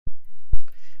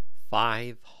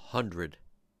$500,000.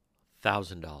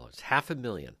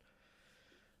 $500,000.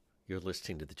 You're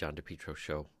listening to the John DePetro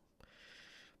Show.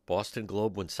 Boston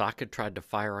Globe, Woonsocket tried to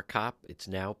fire a cop. It's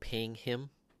now paying him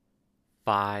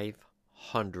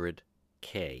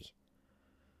 $500K.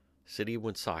 City of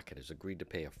Woonsocket has agreed to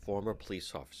pay a former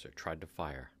police officer tried to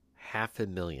fire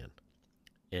 $500,000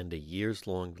 and a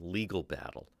years-long legal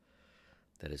battle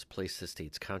that has placed the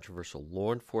state's controversial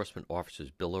law enforcement officer's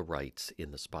Bill of Rights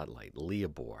in the spotlight.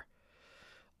 Leobor.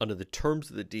 Under the terms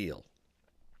of the deal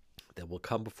that will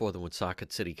come before the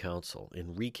Woonsocket City Council,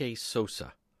 Enrique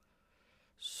Sosa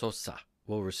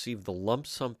will receive the lump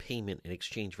sum payment in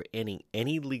exchange for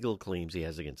any legal claims he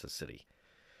has against the city.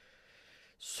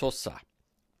 Sosa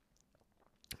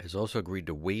has also agreed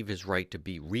to waive his right to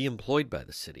be reemployed by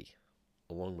the city,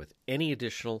 along with any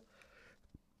additional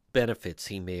benefits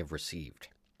he may have received.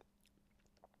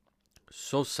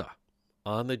 Sosa,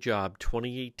 on the job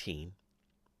 2018,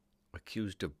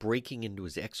 accused of breaking into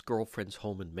his ex-girlfriend's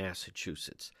home in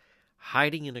Massachusetts,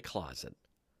 hiding in a closet,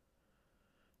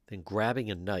 then grabbing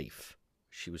a knife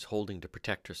she was holding to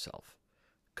protect herself,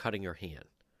 cutting her hand.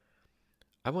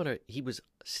 He was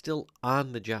still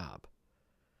on the job.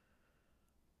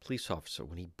 Police officer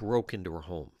when he broke into her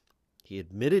home. He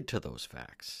admitted to those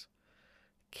facts.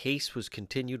 Case was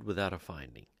continued without a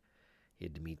finding. He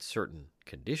had to meet certain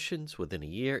conditions. Within a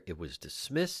year, it was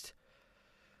dismissed.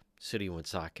 City of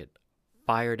Woonsocket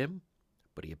fired him,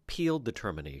 but he appealed the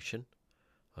termination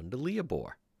under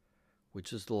Leobor,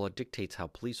 which is the law dictates how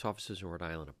police officers in Rhode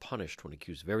Island are punished when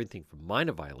accused of everything from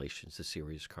minor violations to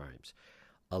serious crimes.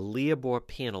 A Leobor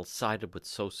panel sided with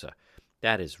Sosa.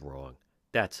 That is wrong.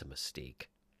 That's a mistake.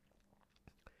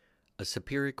 A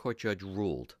Superior Court judge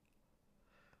ruled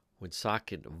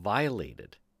Woonsocket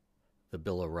violated the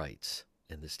Bill of Rights,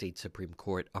 and the state Supreme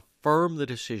Court affirmed the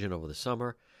decision over the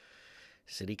summer.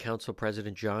 City Council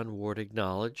President John Ward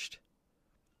acknowledged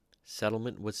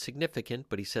settlement was significant,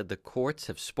 but he said the courts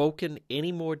have spoken.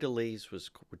 Any more delays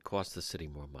would cost the city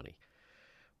more money.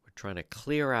 We're trying to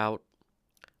clear out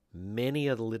many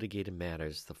of the litigated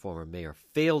matters the former mayor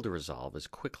failed to resolve as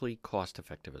quickly,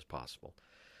 cost-effective as possible.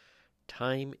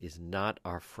 Time is not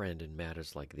our friend in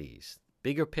matters like these.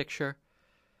 Bigger picture,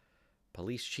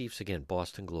 police chiefs, again,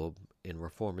 Boston Globe, in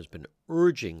reform has been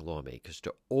urging lawmakers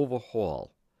to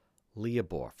overhaul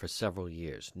Leobor for several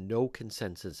years. No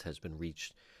consensus has been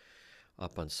reached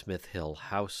up on Smith Hill,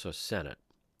 House or Senate.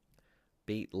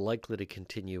 Debate likely to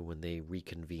continue when they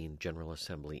reconvene General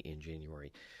Assembly in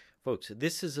January. Folks,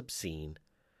 this is obscene.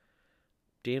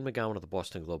 Dan Mcgowan of the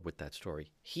Boston Globe with that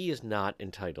story. He is not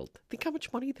entitled. Think how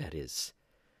much money that is.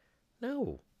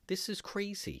 No, this is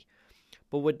crazy.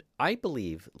 But what I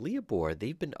believe, Leobor,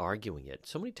 they've been arguing it.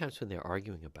 So many times when they're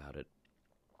arguing about it,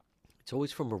 it's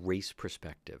always from a race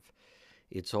perspective.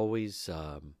 It's always,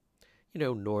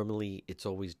 normally it's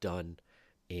always done,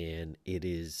 and it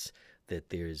is that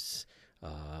there's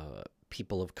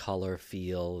people of color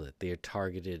feel that they're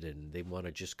targeted and they want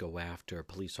to just go after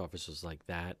police officers like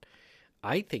that.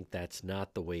 I think that's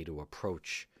not the way to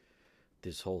approach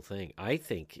this whole thing. I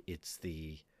think it's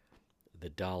the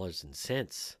dollars and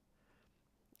cents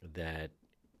that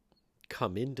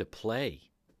come into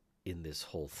play in this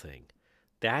whole thing.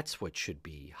 That's what should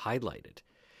be highlighted.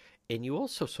 And you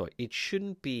also saw it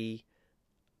shouldn't be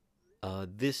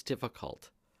this difficult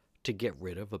to get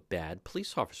rid of a bad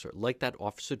police officer, like that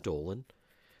Officer Dolan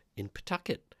in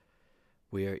Pawtucket,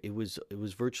 where it was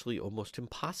virtually almost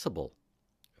impossible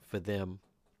for them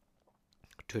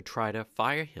to try to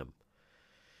fire him.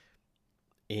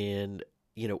 And,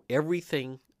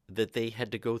 everything that they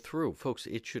had to go through. Folks,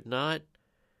 it should not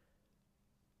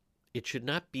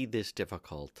be this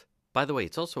difficult. By the way,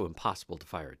 it's also impossible to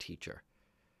fire a teacher.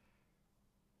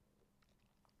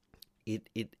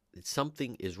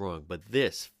 Something is wrong, but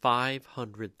this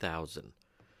 $500,000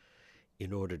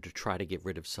 in order to try to get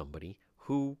rid of somebody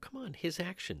who, come on, his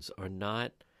actions are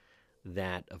not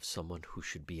that of someone who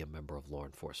should be a member of law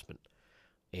enforcement.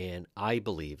 And I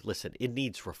believe, listen, it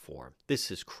needs reform.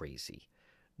 This is crazy.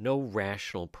 No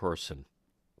rational person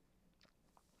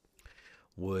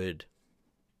would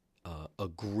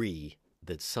agree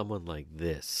that someone like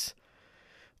this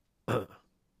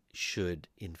should,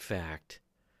 in fact,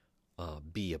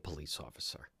 be a police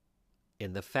officer.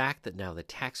 And the fact that now the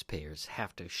taxpayers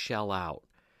have to shell out,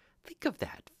 think of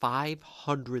that,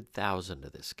 $500,000 to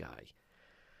this guy.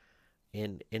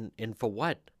 And for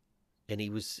what? And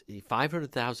he was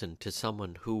 $500,000 to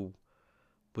someone who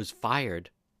was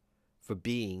fired for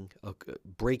breaking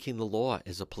the law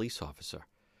as a police officer.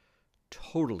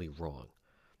 Totally wrong.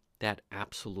 That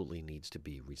absolutely needs to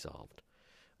be resolved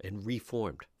and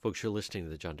reformed. Folks, you're listening to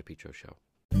the John DePetro Show.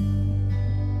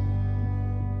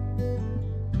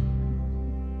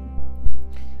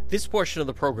 This portion of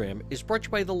the program is brought to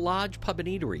you by the Lodge Pub and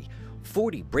Eatery,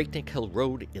 40 Breakneck Hill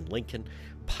Road in Lincoln.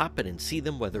 Pop in and see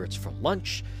them, whether it's for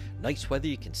lunch, nice weather,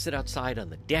 you can sit outside on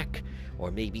the deck, or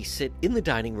maybe sit in the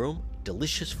dining room.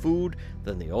 Delicious food.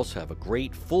 Then they also have a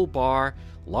great full bar,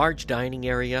 large dining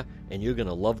area, and you're going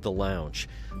to love the lounge.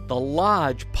 The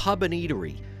Lodge Pub and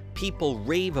Eatery. People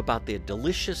rave about their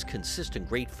delicious, consistent,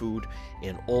 great food,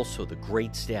 and also the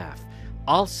great staff.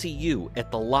 I'll see you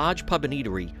at the Lodge Pub and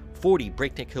Eatery, 40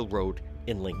 Breakneck Hill Road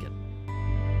in Lincoln.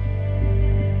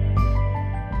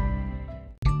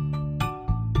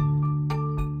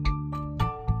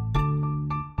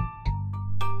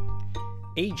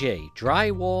 AJ,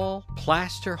 drywall,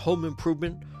 plaster, home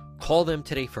improvement. Call them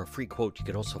today for a free quote. You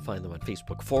can also find them on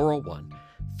Facebook,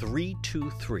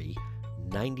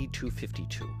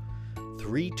 401-323-9252.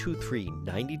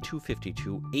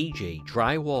 323-9252. AJ,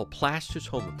 drywall, plasters,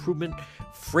 home improvement,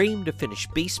 frame to finish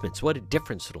basements. What a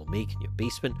difference it'll make in your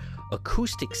basement.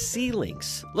 Acoustic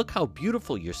ceilings. Look how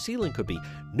beautiful your ceiling could be.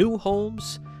 New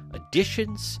homes,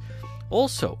 additions,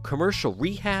 also commercial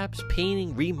rehabs,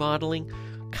 painting, remodeling.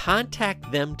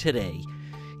 Contact them today.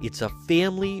 It's a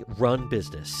family-run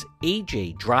business.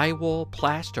 AJ, drywall,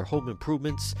 plaster, home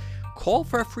improvements. Call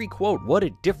for a free quote. What a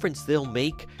difference they'll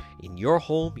make in your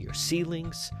home, your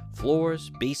ceilings,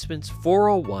 floors, basements.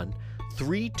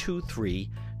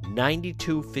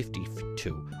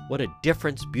 401-323-9252. What a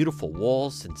difference. Beautiful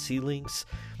walls and ceilings.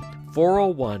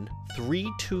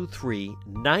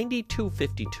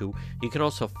 401-323-9252. You can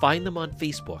also find them on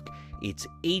Facebook. It's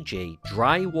AJ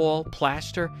Drywall,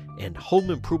 Plaster, and Home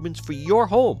Improvements for your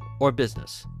home or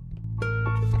business.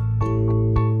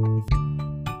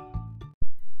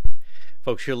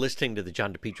 Folks, you're listening to the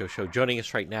John DePietro Show. Joining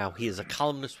us right now, he is a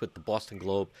columnist with the Boston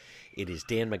Globe. It is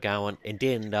Dan Mcgowan. And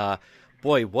Dan,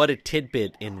 boy, what a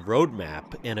tidbit in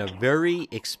Roadmap and a very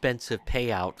expensive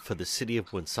payout for the city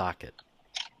of Woonsocket.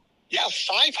 Yeah,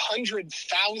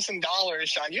 $500,000,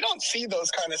 John. You don't see those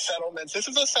kind of settlements. This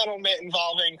is a settlement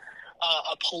involving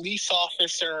a police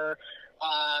officer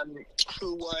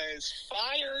who was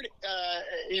fired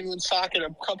in Woonsocket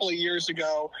a couple of years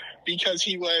ago because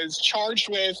he was charged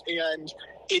with and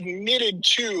admitted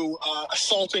to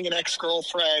assaulting an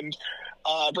ex-girlfriend,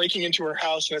 breaking into her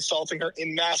house and assaulting her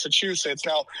in Massachusetts.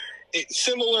 Now,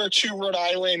 similar to Rhode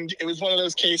Island, it was one of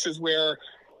those cases where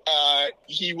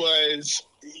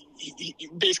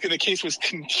basically the case was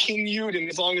continued, and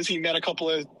as long as he met a couple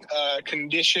of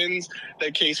conditions,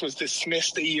 the case was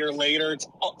dismissed a year later. It's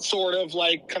sort of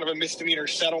like kind of a misdemeanor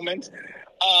settlement.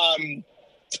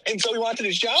 And so he wanted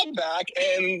his job back,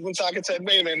 and Woonsocket said,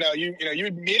 wait a minute, no, you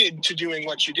admitted to doing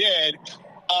what you did.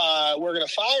 We're going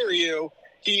to fire you.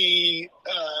 He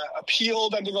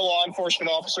appealed under the Law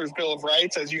Enforcement Officers Bill of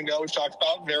Rights. As you know, we've talked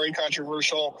about very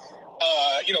controversial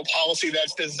policy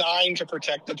that's designed to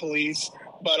protect the police,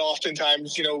 but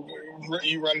oftentimes, you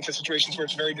run into situations where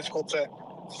it's very difficult to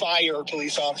fire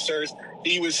police officers.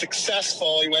 He was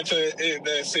successful. He went to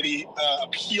the city,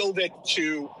 appealed it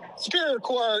to Superior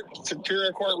Court.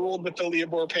 Superior Court ruled with the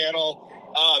Leobor panel.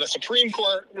 The Supreme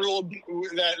Court ruled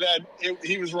that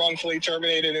he was wrongfully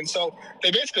terminated. And so they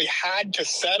basically had to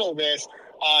settle this.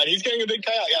 He's getting a big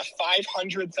payout. Yeah,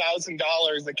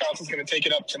 $500,000. The council's going to take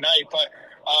it up tonight. But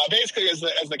basically, as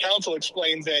the council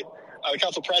explains it, the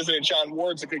council president, John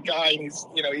Ward's a good guy. And he's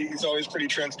always pretty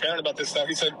transparent about this stuff.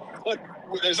 He said, look,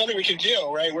 there's nothing we can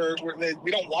do, right?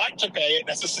 We don't want to pay it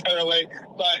necessarily.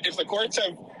 But if the courts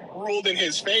have ruled in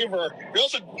his favor, we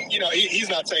also, he's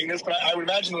not saying this, but I would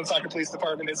imagine the Woonsocket Police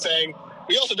Department is saying,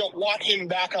 we also don't want him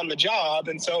back on the job.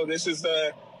 And so this is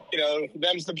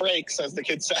them's the breaks, as the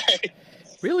kids say.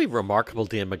 Really remarkable,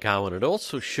 Dan Mcgowan. It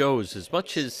also shows, as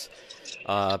much as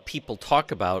people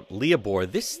talk about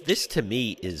Leobor, this to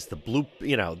me is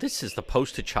this is the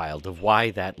poster child of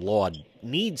why that law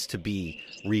needs to be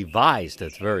revised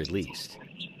at the very least.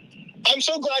 I'm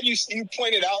so glad you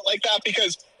pointed out like that,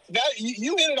 because that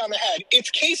you hit it on the head. It's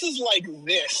cases like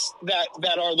this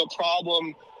that are the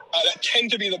problem, that tend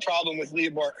to be the problem with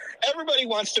Leobor. Everybody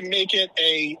wants to make it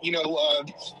a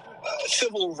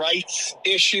civil rights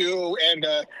issue, and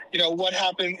what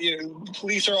happened.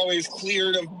 Police are always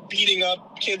cleared of beating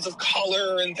up kids of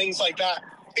color and things like that.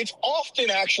 It's often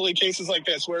actually cases like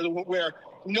this where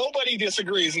nobody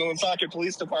disagrees in the Woonsocket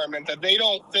Police Department that they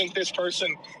don't think this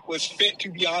person was fit to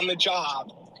be on the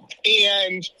job,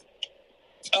 and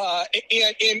it's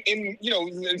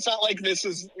not like this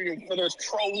is whether it's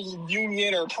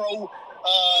pro-union or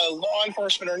pro-law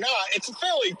enforcement or not. It's a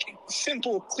fairly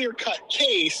simple, clear-cut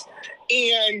case,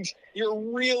 and you're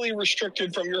really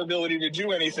restricted from your ability to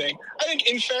do anything. I think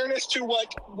in fairness to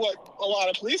what a lot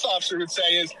of police officers would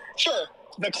say is, sure,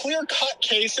 the clear-cut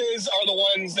cases are the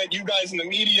ones that you guys in the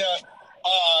media,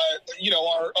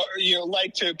 are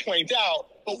like to point out.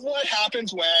 But what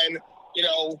happens when,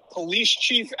 police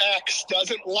chief X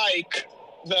doesn't like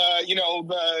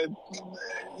the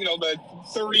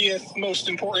 30th most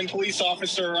important police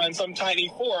officer on some tiny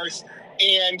force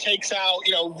and takes out,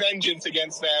 vengeance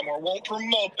against them, or won't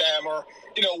promote them, or,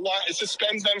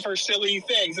 suspends them for silly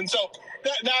things. And so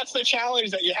that's the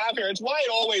challenge that you have here. It's why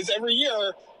it always, every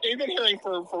year, you've been hearing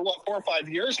for 4 or 5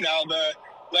 years now, the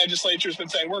legislature's been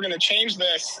saying, we're going to change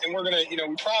this, and we're going to,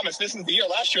 we promise this is the year.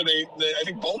 Last year, I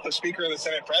think both the Speaker and the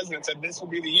Senate President said this will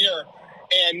be the year,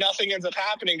 and nothing ends up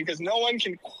happening because no one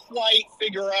can quite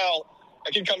figure out,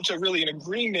 can come to really an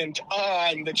agreement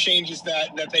on the changes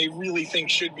that they really think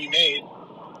should be made.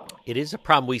 It is a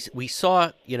problem. We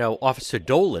saw, Officer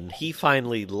Dolan, he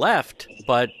finally left,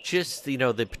 but just, the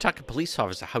Pawtucket police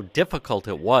officer, how difficult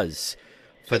it was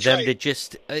for That's them right. to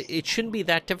just, it shouldn't be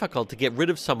that difficult to get rid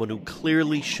of someone who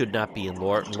clearly should not be in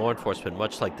law enforcement,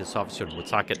 much like this officer in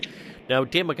Woonsocket. Now,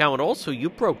 Dan Mcgowan, also, you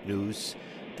broke news.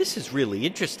 This is really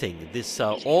interesting. This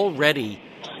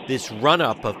this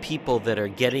run-up of people that are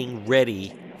getting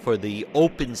ready for the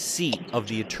open seat of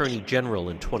the Attorney General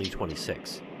in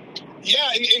 2026. Yeah,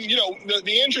 and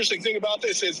the interesting thing about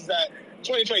this is that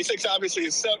 2026 obviously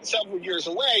is several years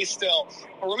away still.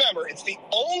 But remember, it's the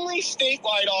only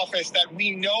statewide office that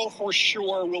we know for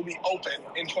sure will be open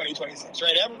in 2026,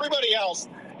 right? Everybody else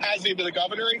has the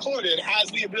governor included, has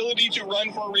the ability to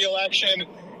run for re-election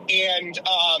and,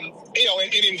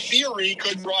 in theory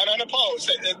could run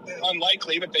unopposed.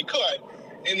 Unlikely, but they could.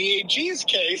 In the AG's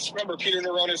case, remember, Peter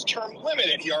Nerona's term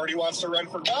limited. He already wants to run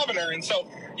for governor. And so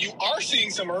you are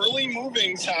seeing some early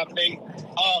movings happening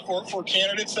for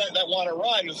candidates that want to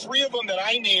run. The 3 of them that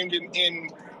I named in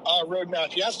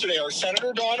Roadmap yesterday are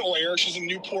Senator Dawn Oyer. She's a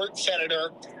Newport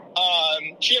senator.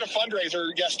 She had a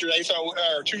fundraiser yesterday,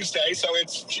 or Tuesday. So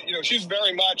it's, she's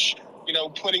very much,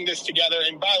 putting this together.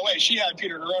 And by the way, she had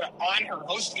Peter Nerona on her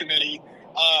host committee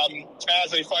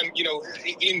as a fund, in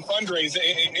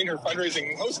her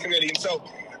fundraising host committee. And so,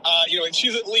 and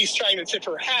she's at least trying to tip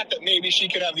her hat that maybe she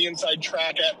could have the inside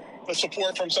track at the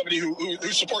support from somebody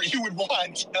whose support you would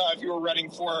want if you were running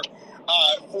for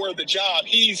the job.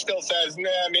 He still says, nah,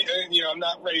 I'm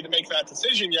not ready to make that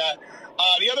decision yet.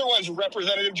 The other one's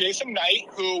Representative Jason Knight,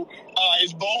 who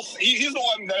is both. He's the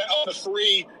one that of the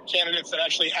 3 candidates that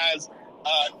actually has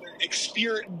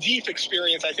deep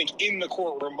experience, I think, in the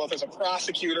courtroom, both as a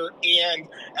prosecutor and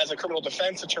as a criminal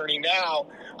defense attorney now.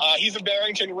 He's a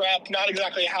Barrington rep, not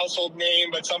exactly a household name,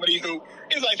 but somebody who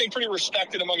is, I think, pretty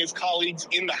respected among his colleagues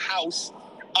in the House.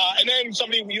 And then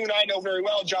somebody you and I know very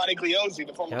well, John Igliozzi,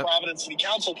 the former Providence City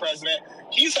Council president.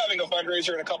 He's having a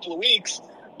fundraiser in a couple of weeks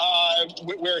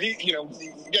where he,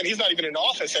 again, he's not even in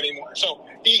office anymore. So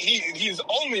he's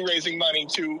only raising money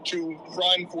to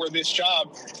run for this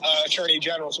job, Attorney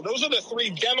General. So those are the 3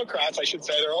 Democrats, I should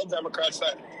say. They're all Democrats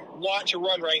that want to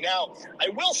run right now. I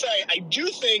will say, I do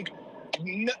think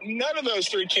none of those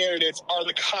 3 candidates are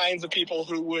the kinds of people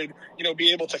who would,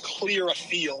 be able to clear a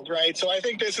field, right? So I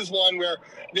think this is one where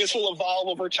this will evolve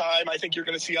over time. I think you're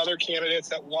going to see other candidates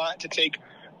that want to take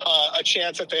a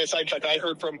chance at this. In fact, I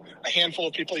heard from a handful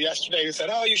of people yesterday who said,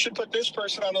 oh, you should put this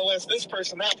person on the list, this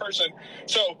person, that person.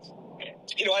 So,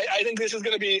 I think this is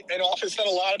going to be an office that a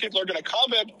lot of people are going to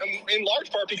covet in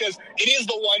large part because it is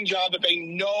the one job that they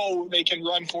know they can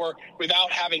run for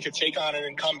without having to take on an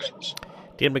incumbent.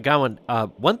 Dan Mcgowan,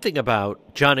 one thing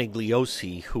about John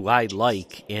Igliozzi, who I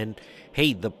like, and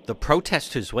hey, the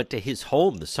protesters went to his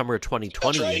home the summer of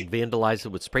 2020 right. and vandalized it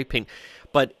with spray paint.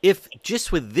 But if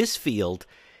just with this field,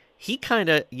 he kind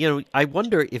of, I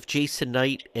wonder if Jason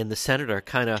Knight and the senator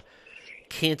kind of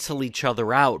cancel each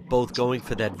other out, both going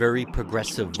for that very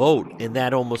progressive vote, and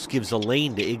that almost gives a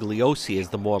lane to Igliozzi as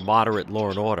the more moderate law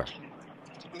and order.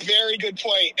 Very good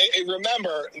point. And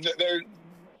remember,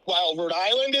 while Rhode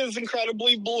Island is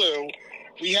incredibly blue,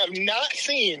 we have not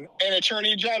seen an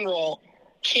attorney general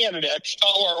candidate,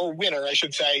 or winner, I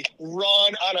should say,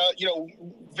 run on a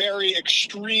very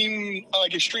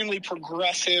extremely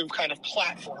progressive kind of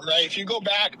platform, right? If you go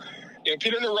back,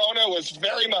 Peter Nerona was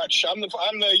very much, I'm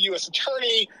the U.S.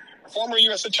 attorney, former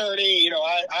U.S. attorney.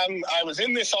 I was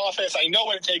in this office. I know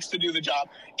what it takes to do the job.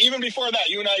 Even before that,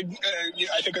 you and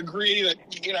I think, agree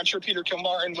that you're not sure Peter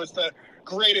Kilmartin was the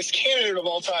greatest candidate of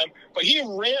all time, but he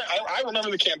ran. I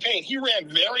remember the campaign. He ran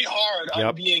very hard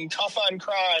on being tough on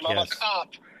crime. I'm a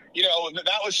cop.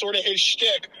 That was sort of his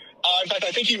shtick. In fact, I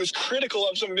think he was critical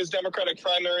of some of his Democratic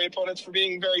primary opponents for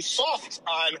being very soft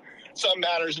on some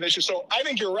matters of issue. So I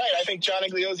think you're right. I think John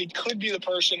Igliozzi could be the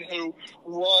person who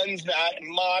runs that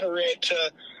moderate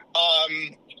to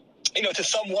to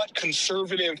somewhat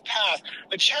conservative path.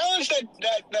 The challenge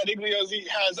that Igliozzi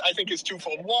has, I think, is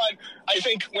twofold. One, I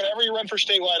think whenever you run for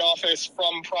statewide office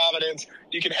from Providence,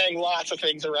 you can hang lots of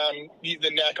things around the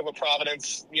neck of a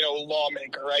Providence,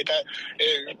 lawmaker, right?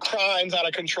 That crimes out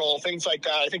of control, things like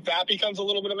that. I think that becomes a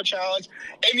little bit of a challenge.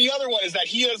 And the other one is that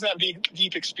he doesn't have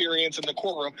deep experience in the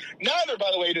courtroom. Neither,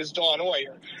 by the way, does Dawn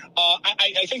Hoyer.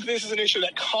 I think this is an issue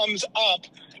that comes up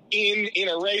in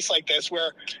a race like this,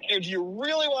 where do you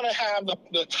really want to have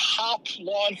the top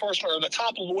law enforcement or the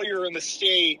top lawyer in the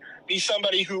state be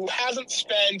somebody who hasn't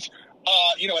spent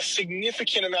a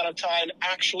significant amount of time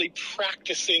actually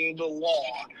practicing the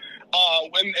law?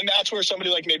 And that's where somebody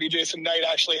like maybe Jason Knight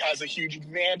actually has a huge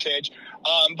advantage.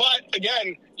 But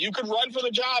again, you could run for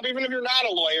the job even if you're not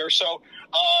a lawyer. So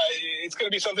it's going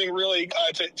to be something really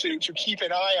to keep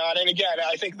an eye on. And again,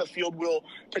 I think the field will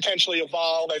potentially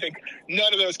evolve. I think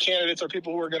none of those candidates are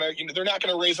people who are going to, they're not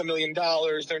going to raise $1 million.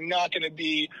 They're not going to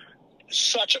be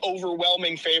such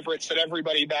overwhelming favorites that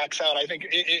everybody backs out. I think,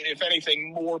 if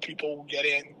anything, more people will get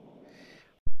in.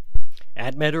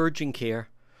 AdMed Urgent Care,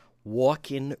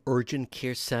 walk-in urgent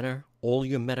care center. All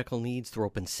your medical needs. They're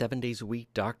open 7 days a week.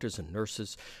 Doctors and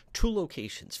nurses. 2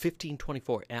 locations,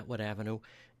 1524 Atwood Avenue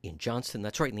in Johnston.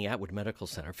 That's right in the Atwood Medical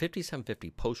Center.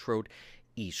 5750 Post Road,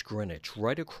 East Greenwich,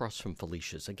 right across from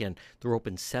Felicia's. Again, they're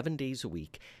open 7 days a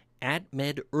week.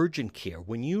 AdMed Urgent Care.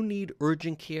 When you need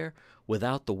urgent care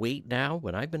without the wait now,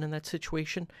 when I've been in that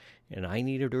situation and I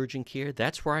needed urgent care,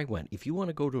 that's where I went. If you want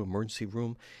to go to an emergency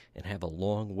room and have a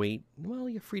long wait, well,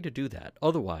 you're free to do that.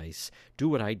 Otherwise, do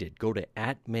what I did. Go to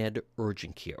AdMed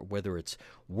Urgent Care, whether it's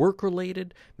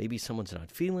work-related, maybe someone's not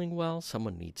feeling well,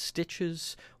 someone needs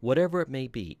stitches, whatever it may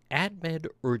be. AdMed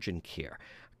Urgent Care,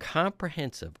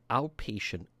 comprehensive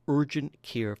outpatient urgent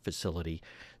care facility.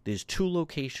 There's 2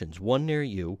 locations, one near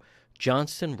you,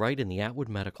 Johnston, right in the Atwood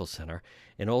Medical Center,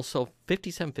 and also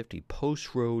 5750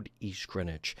 Post Road, East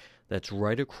Greenwich. That's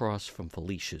right across from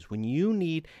Felicia's. When you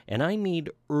need, and I need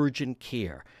urgent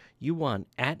care, you want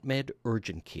AdMed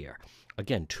Urgent Care.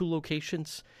 Again, 2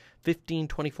 locations,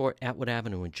 1524 Atwood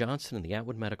Avenue in Johnston in the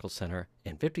Atwood Medical Center,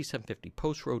 and 5750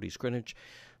 Post Road, East Greenwich.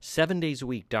 7 days a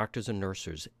week, doctors and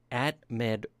nurses,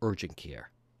 AdMed Urgent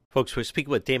Care. Folks, we're speaking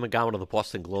with Dan Mcgowan of the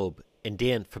Boston Globe. And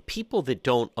Dan, for people that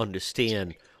don't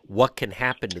understand what can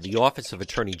happen to the Office of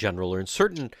Attorney General, or in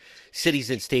certain cities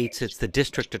and states, it's the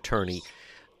district attorney.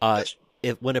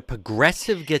 When a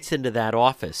progressive gets into that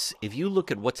office, if you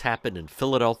look at what's happened in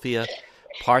Philadelphia,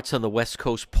 parts on the West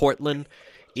Coast, Portland,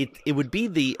 it would be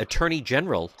the attorney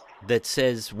general that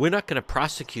says, we're not going to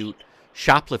prosecute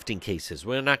shoplifting cases.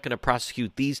 We're not going to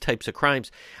prosecute these types of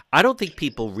crimes. I don't think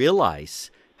people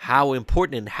realize how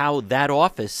important and how that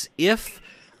office, if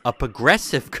a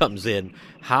progressive comes in,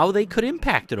 how they could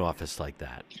impact an office like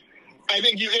that. I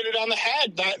think you hit it on the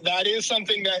head. That is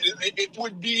something that it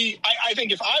would be. I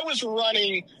think if I was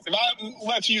running,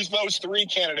 let's use those 3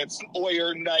 candidates,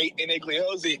 Hoyer, Knight, and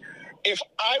Igliozzi. If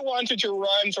I wanted to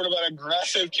run sort of an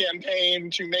aggressive campaign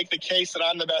to make the case that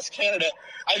I'm the best candidate,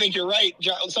 I think you're right.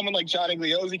 Someone like John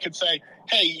Igliozzi could say,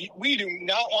 hey, we do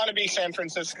not want to be San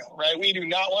Francisco, right? We do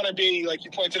not want to be, like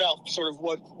you pointed out, sort of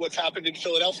what's happened in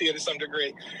Philadelphia to some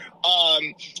degree.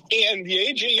 And the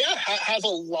AG, has a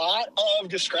lot of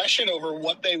discretion over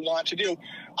what they want to do.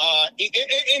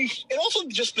 And also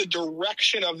just the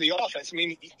direction of the office. I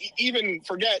mean, even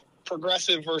forget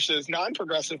progressive versus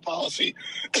non-progressive policy.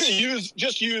 use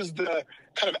the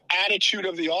kind of attitude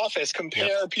of the office.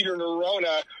 Compare Peter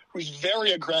Nerona, who's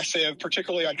very aggressive,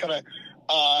 particularly on kind of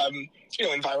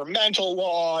environmental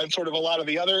law and sort of a lot of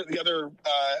the other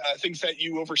things that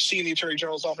you oversee in the Attorney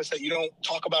General's office that you don't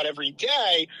talk about every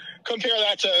day. Compare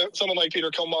that to someone like Peter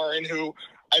Kilmarin, who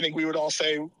I think we would all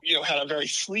say, had a very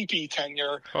sleepy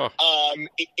tenure,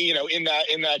 in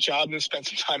that job, and spent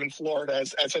some time in Florida,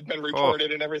 as had been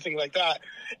reported, and everything like that.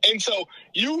 And so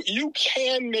you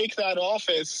can make that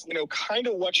office, kind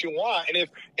of what you want. And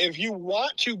if you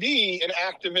want to be an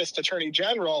activist attorney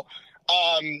general,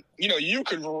 you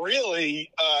could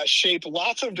really shape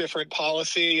lots of different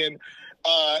policy and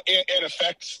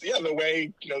affect the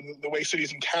way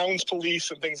cities and towns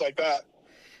police and things like that.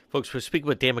 Folks, we're speaking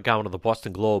with Dan Mcgowan of the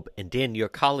Boston Globe. And Dan, your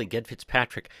colleague, Ed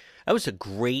Fitzpatrick, that was a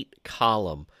great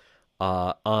column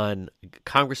on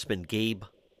Congressman Gabe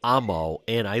Amo.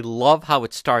 And I love how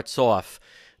it starts off.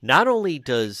 Not only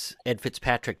does Ed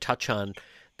Fitzpatrick touch on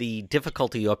the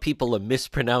difficulty or people are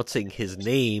mispronouncing his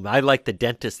name. I like the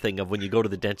dentist thing of when you go to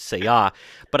the dentist, say,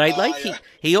 but I like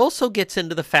he also gets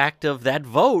into the fact of that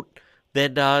vote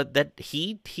that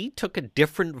he took a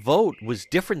different vote, was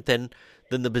different than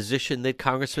the position that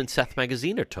Congressman Seth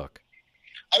Magaziner took.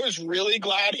 I was really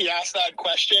glad he asked that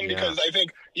question Yeah. because I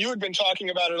think you had been talking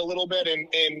about it a little bit, and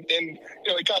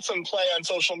it got some play on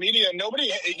social media. And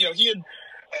nobody had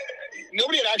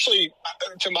actually,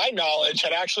 to my knowledge,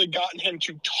 had actually gotten him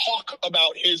to talk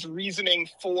about his reasoning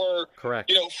for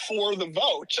for the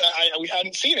vote. We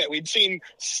hadn't seen it. We'd seen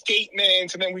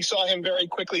statements, and then we saw him very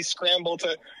quickly scramble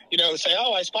to say,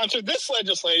 "Oh, I sponsored this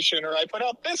legislation," or "I put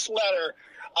out this letter."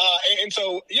 And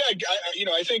so,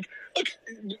 I think, look,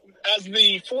 as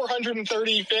the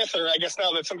 435th, or I guess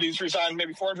now that somebody's resigned,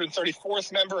 maybe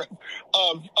 434th member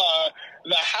of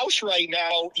the House right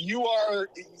now,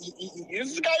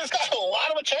 this guy has got a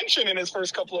lot of attention in his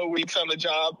first couple of weeks on the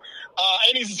job.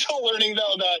 And he's still learning,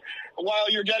 though, that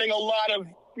while you're getting a lot of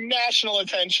national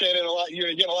attention and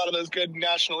you're getting a lot of those good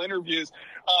national interviews,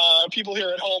 people here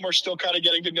at home are still kind of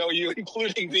getting to know you,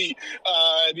 including the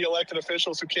elected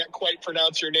officials who can't quite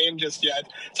pronounce your name just yet.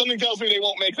 Something tells me they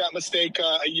won't make that mistake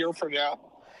a year from now.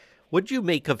 What do you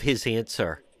make of his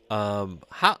answer?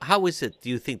 How is it, do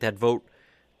you think, that vote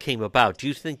came about? Do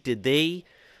you think did they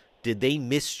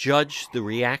misjudge the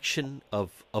reaction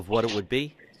of what it would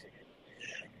be?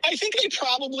 I think they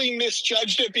probably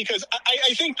misjudged it because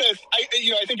I think that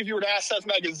I think if you were to ask Seth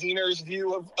Magaziner's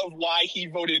view of why he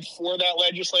voted for that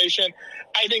legislation,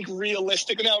 I think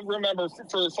realistic. Now, remember,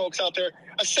 for folks out there,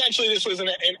 essentially this was an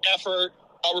effort,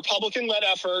 a Republican-led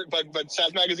effort, but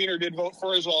Seth Magaziner did vote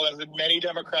for, as well as many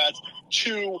Democrats,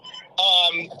 to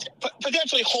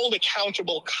potentially hold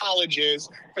accountable colleges,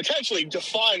 potentially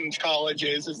defund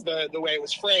colleges is the way it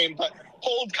was framed, but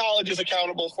hold colleges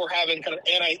accountable for having kind of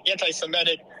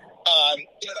anti-Semitic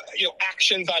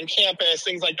actions on campus,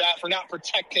 things like that, for not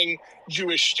protecting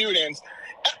Jewish students.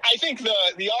 I think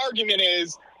the argument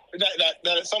is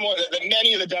that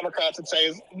many of the Democrats would say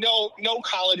is no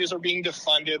colleges are being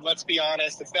defunded. Let's be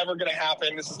honest, it's never going to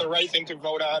happen. This is the right thing to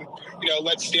vote on.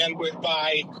 Let's stand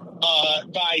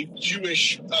by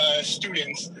Jewish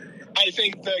students. I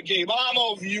think the Gabe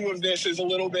Amo view of this is a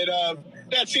little bit of,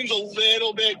 that seems a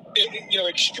little bit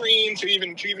extreme to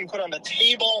even put on the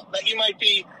table, that you might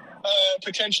be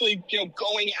potentially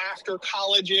going after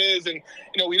colleges, and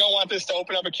we don't want this to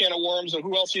open up a can of worms, or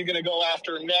who else are you going to go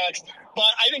after next. But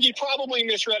I think he probably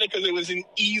misread it because it was an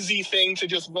easy thing to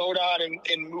just vote on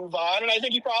and move on. And I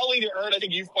think he probably heard, I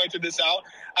think you've pointed this out,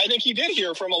 I think he did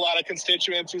hear from a lot of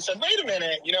constituents who said, wait a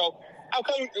minute,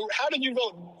 how did you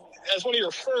vote as one of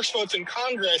your first votes in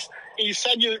Congress? You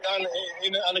said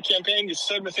on the campaign you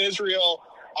stood with Israel.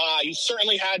 You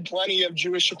certainly had plenty of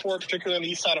Jewish support, particularly on the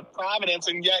east side of Providence,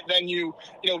 and yet then you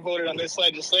voted on this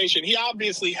legislation. He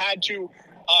obviously had to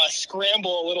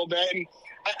scramble a little bit, and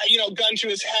gun to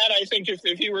his head, I think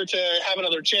if he were to have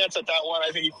another chance at that one,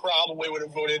 I think he probably would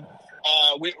have voted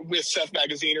with Seth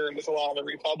Magaziner and with a lot of the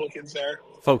Republicans there.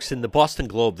 Folks, in the Boston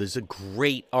Globe, there's a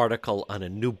great article on a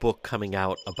new book coming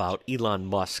out about Elon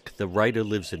Musk. The writer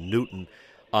lives in Newton.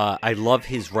 I love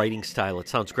his writing style. It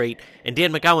sounds great. And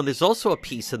Dan Mcgowan, there's also a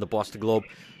piece in the Boston Globe.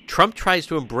 Trump tries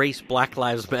to embrace Black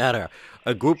Lives Matter,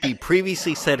 a group he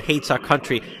previously said hates our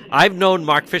country. I've known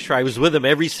Mark Fisher. I was with him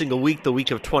every single week, the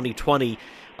week of 2020.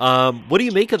 What do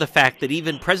you make of the fact that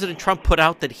even President Trump put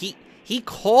out that he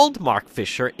called Mark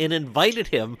Fisher and invited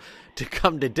him to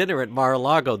come to dinner at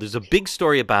Mar-a-Lago? There's a big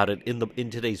story about it in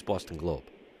today's Boston Globe.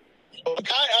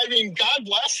 God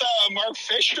bless Mark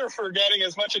Fisher for getting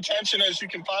as much attention as you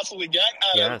can possibly get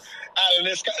out of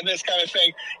this kind of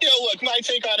thing. Look, my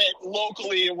take on it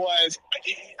locally was,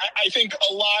 I think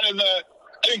a lot of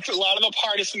the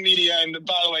partisan media, and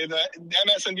by the way, the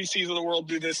MSNBCs of the world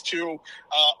do this too,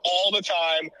 all the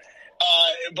time.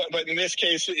 But in this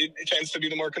case, it tends to be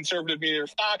the more conservative media, or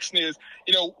Fox News,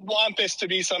 want this to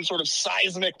be some sort of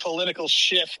seismic political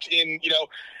shift in,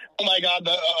 oh my God,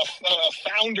 the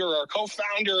founder or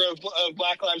co-founder of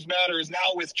Black Lives Matter is now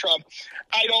with Trump.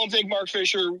 I don't think Mark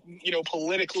Fisher,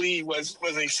 politically was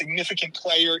a significant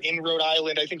player in Rhode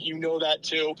Island. I think that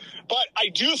too. But I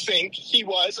do think he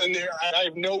was, and I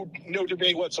have no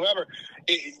debate whatsoever.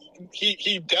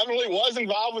 He definitely was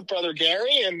involved with Brother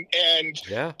Gary and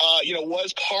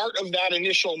was part of that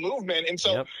initial movement. And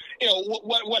so,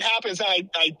 what happens, I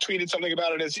tweeted something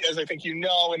about it as I think and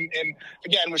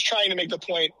again, was trying to make the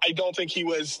point, I don't think he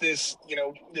was this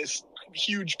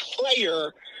huge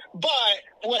player. But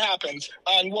what happens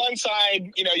on one side,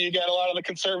 you get a lot of the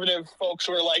conservative folks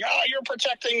who are like, oh, you're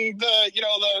protecting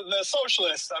the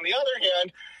socialists. On the other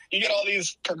hand, you get all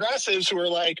these progressives who are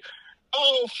like,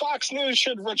 oh, Fox News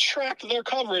should retract their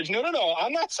coverage. No, no, no.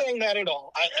 I'm not saying that at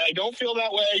all. I don't feel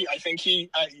that way. I think he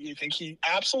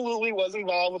absolutely was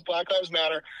involved with Black Lives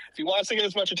Matter. If he wants to get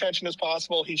as much attention as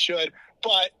possible, he should.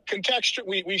 But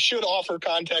we should offer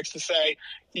context to say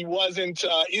he wasn't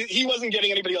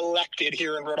getting anybody elected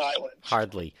here in Rhode Island.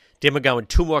 Hardly. Dan Mcgowan,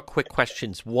 two more quick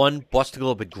questions. One, Boston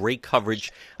Globe had great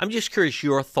coverage. I'm just curious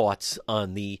your thoughts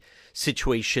on the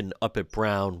situation up at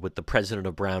Brown with the president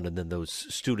of Brown and then those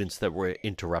students that were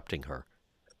interrupting her.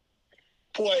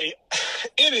 Boy,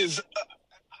 it is.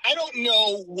 I don't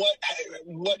know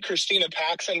what Christina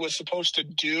Paxson was supposed to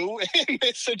do in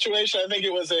this situation. I think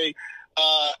it was a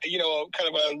kind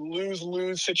of a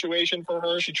lose-lose situation for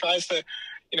her. She tries to,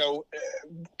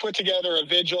 put together a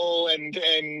vigil and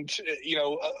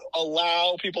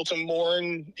allow people to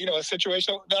mourn, a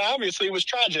situation that obviously was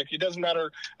tragic. It doesn't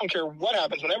matter. I don't care what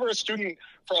happens. Whenever a student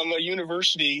from a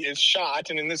university is shot,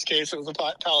 and in this case, it was a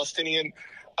Palestinian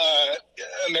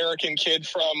American kid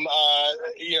from,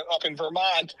 up in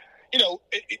Vermont,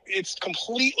 it's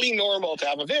completely normal to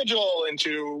have a vigil and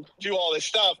to do all this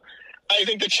stuff. I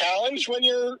think the challenge when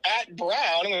you're at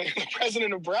Brown, and the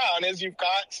president of Brown, is you've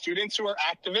got students who are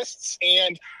activists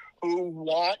and who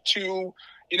want to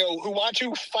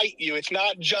fight you. It's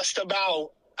not just about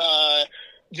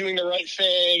doing the right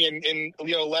thing and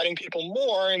letting people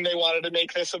mourn. They wanted to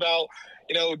make this about,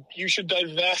 you should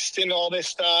divest in all this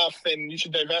stuff, and you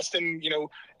should divest in,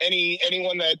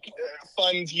 anyone that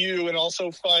funds you and also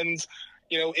funds,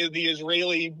 the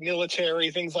Israeli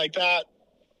military, things like that.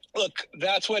 Look,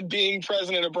 that's what being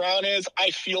president of Brown is.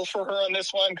 I feel for her on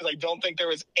this one because I don't think there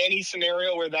was any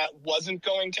scenario where that wasn't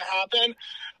going to happen.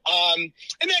 And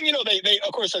then, they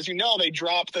of course, as you know, they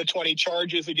dropped the 20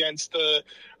 charges against the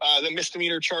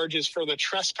misdemeanor charges for the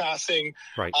trespassing.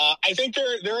 Right. I think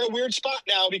they're in a weird spot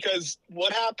now because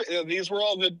what happened? These were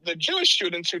all the Jewish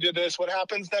students who did this. What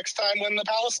happens next time when the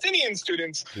Palestinian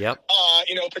students,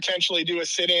 potentially do a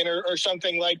sit-in or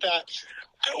something like that?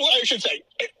 Well, I should say,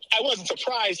 I wasn't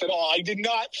surprised at all. I did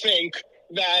not think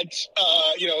that,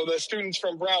 the students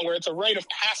from Brown, where it's a rite of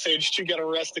passage to get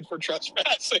arrested for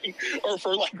trespassing or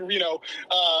for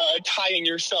tying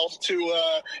yourself to,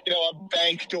 a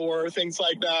bank door or things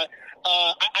like that.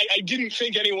 I didn't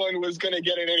think anyone was going to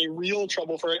get in any real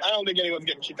trouble for it. I don't think anyone's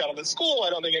getting kicked out of the school. I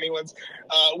don't think anyone's,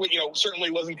 certainly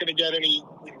wasn't going to get any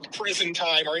prison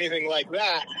time or anything like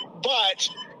that. But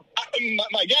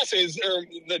my guess is, or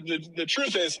the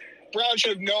truth is, Brown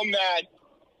should have known that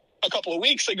a couple of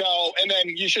weeks ago, and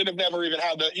then you should have never even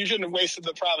you shouldn't have wasted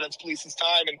the Providence Police's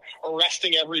time in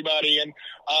arresting everybody and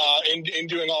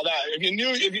doing all that.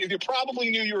 If you probably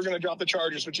knew you were going to drop the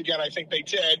charges, which again I think they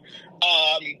did,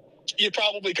 you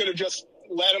probably could have just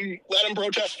let them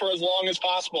protest for as long as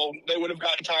possible. They would have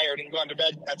gotten tired and gone to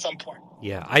bed at some point.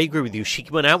 Yeah, I agree with you. She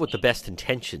went out with the best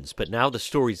intentions, but now the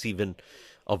story's even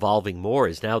evolving more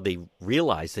is now they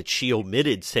realize that she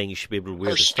omitted saying you should be able to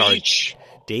wear the Star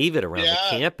David around the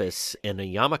campus and a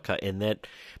yarmulke,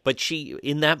 but she,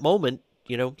 in that moment,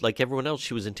 like everyone else,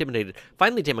 she was intimidated.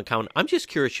 Finally, Dan McGowan, I'm just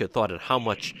curious your thought on how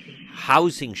much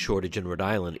housing shortage in Rhode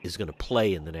Island is going to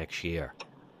play in the next year.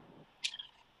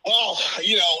 Well,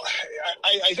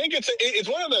 I think it's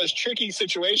one of those tricky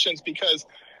situations because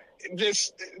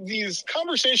these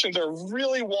conversations are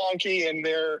really wonky, and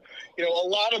they're, a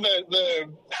lot of the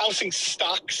housing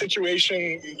stock situation,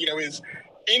 is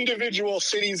individual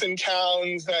cities and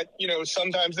towns that,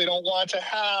 sometimes they don't want to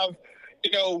have,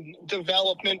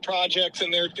 development projects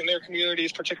in their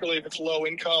communities, particularly if it's low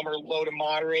income or low to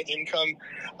moderate income.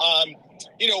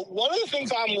 One of the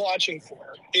things I'm watching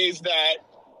for is that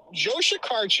Joe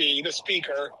Shekarchi, the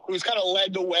speaker, who's kind of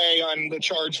led the way on the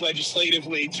charge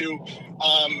legislatively to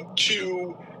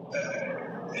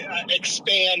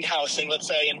expand housing, let's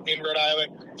say, in Rhode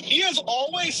Island, he has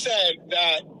always said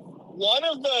that one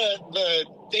of the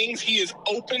things he is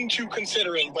open to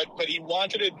considering, but he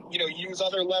wanted to, use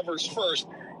other levers first,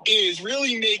 is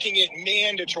really making it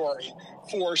mandatory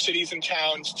for cities and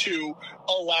towns to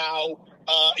allow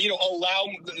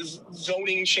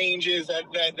zoning changes that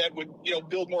would,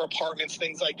 build more apartments,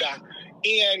 things like that.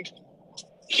 And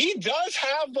he does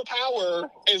have the power,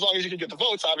 as long as you can get the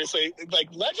votes, obviously. Like,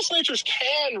 legislatures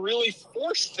can really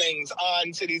force things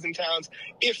on cities and towns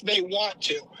if they want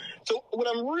to. So what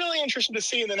I'm really interested to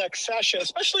see in the next session,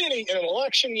 especially in an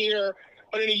election year,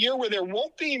 but in a year where there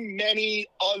won't be many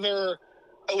other,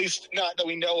 at least not that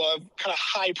we know of, kind of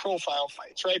high-profile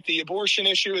fights, right? The abortion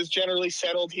issue is generally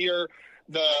settled here.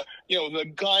 The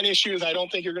gun issues, I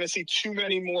don't think you're going to see too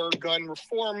many more gun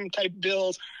reform type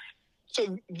bills.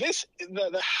 So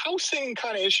the housing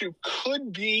kind of issue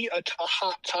could be a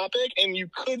hot topic, and you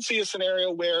could see a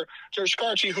scenario where George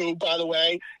Karchi, who, by the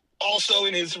way, also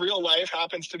in his real life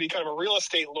happens to be kind of a real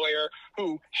estate lawyer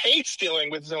who hates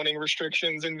dealing with zoning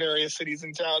restrictions in various cities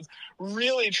and towns,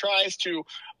 really tries to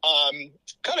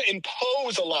kind of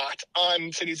impose a lot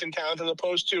on cities and towns as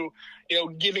opposed to,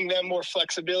 giving them more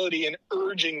flexibility and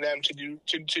urging them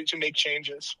to make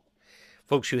changes.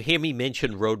 Folks, you hear me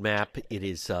mention Roadmap. It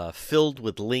is filled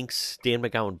with links. Dan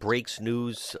Mcgowan breaks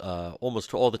news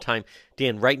almost all the time.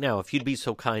 Dan, right now, if you'd be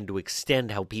so kind to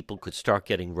extend how people could start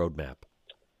getting Roadmap.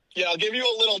 Yeah, I'll give you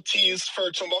a little tease for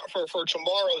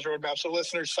tomorrow's Roadmap, so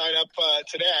listeners sign up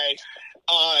today.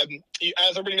 As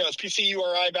everybody knows,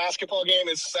 PCURI basketball game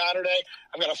is Saturday.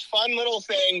 I've got a fun little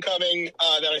thing coming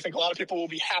that I think a lot of people will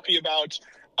be happy about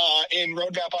in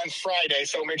Roadmap on Friday,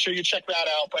 so make sure you check that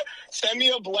out. But send me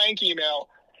a blank email,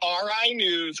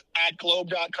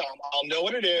 rinews@globe.com. I'll know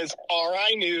what it is,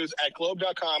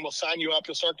 rinews@globe.com. We'll sign you up.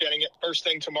 You'll start getting it first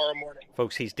thing tomorrow morning.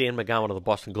 Folks, he's Dan Mcgowan of the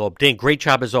Boston Globe. Dan, great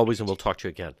job as always, and we'll talk to you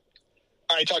again.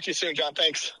 All right, talk to you soon, John.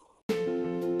 Thanks.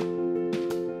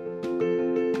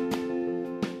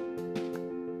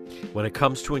 When it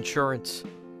comes to insurance,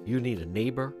 you need a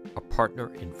neighbor, a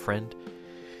partner, and friend.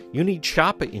 You need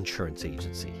Shopper Insurance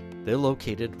Agency. They're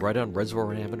located right on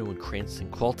Reservoir Avenue in Cranston.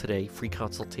 Call today, free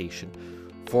consultation,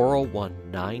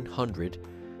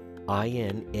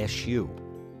 401-900-INSU,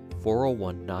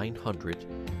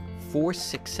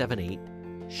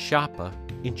 401-900-4678, Shopper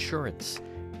Insurance,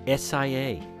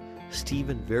 SIA.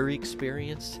 Stephen, very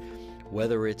experienced,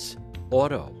 whether it's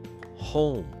auto,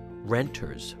 home,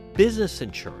 renters, business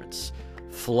insurance,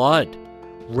 flood,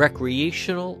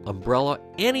 recreational, umbrella,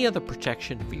 any other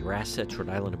protection for your assets, Rhode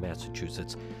Island and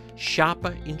Massachusetts.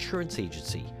 Shopper Insurance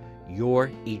Agency, your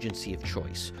agency of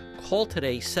choice. Call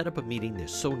today, set up a meeting. They're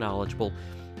so knowledgeable,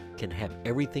 can have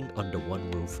everything under one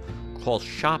roof. Call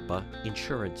Shopper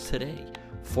Insurance today,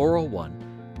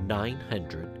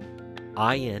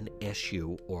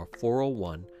 401-900-INSU or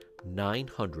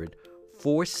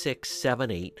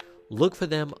 401-900-4678. Look for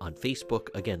them on Facebook,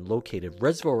 again, located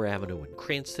Reservoir Avenue in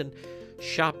Cranston.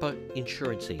 Shopper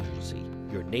Insurance Agency,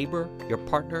 your neighbor, your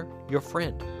partner, your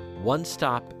friend.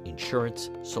 One-stop insurance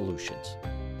solutions.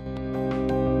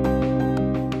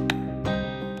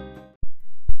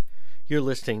 You're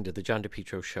listening to the John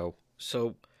DePietro Show.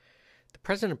 So, the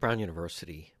president of Brown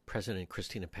University, President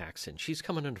Christina Paxson, she's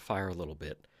coming under fire a little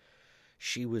bit.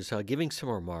 She was giving some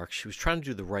remarks. She was trying to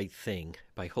do the right thing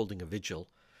by holding a vigil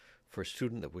for a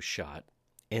student that was shot,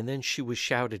 and then she was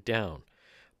shouted down.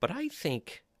 But I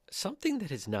think something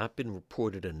that has not been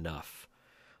reported enough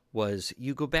was,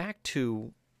 you go back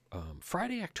to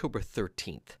Friday, October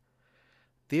 13th,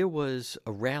 there was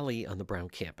a rally on the Brown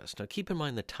campus. Now, keep in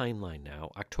mind the timeline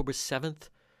now. October 7th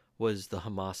was the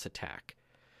Hamas attack.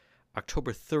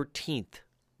 October 13th,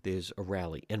 there's a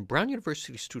rally. And Brown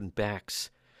University student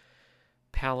backs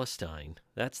Palestine.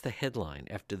 That's the headline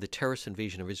after the terrorist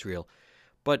invasion of Israel.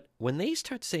 But when they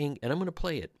start saying, and I'm going to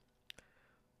play it,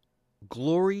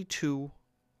 glory to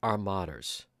our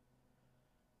martyrs.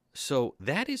 So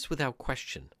that is without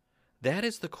question. That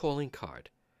is the calling card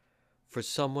for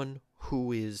someone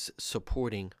who is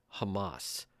supporting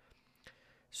Hamas.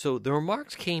 So the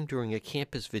remarks came during a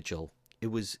campus vigil.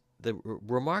 The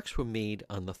remarks were made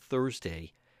on the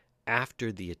Thursday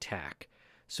after the attack.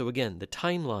 So again, the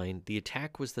timeline, the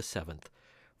attack was the 7th.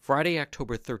 Friday,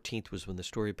 October 13th was when the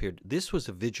story appeared. This was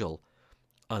a vigil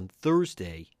on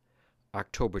Thursday,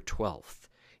 October 12th.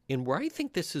 And where I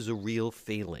think this is a real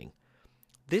failing,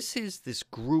 this is this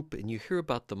group, and you hear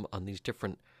about them on these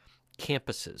different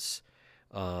campuses,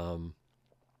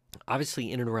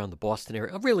 obviously in and around the Boston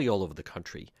area, really all over the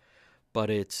country, but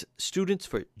it's Students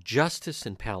for Justice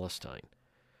in Palestine.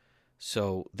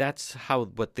 So that's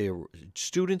what they're,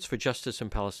 Students for Justice in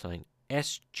Palestine,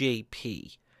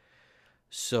 SJP.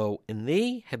 So, and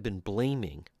they have been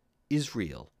blaming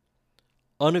Israel,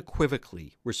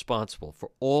 unequivocally responsible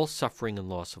for all suffering and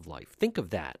loss of life. Think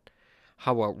of that,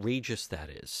 how outrageous that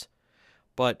is.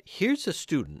 But here's a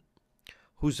student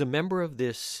who's a member of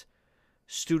this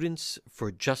Students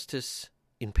for Justice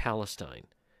in Palestine,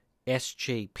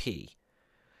 SJP,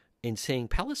 and saying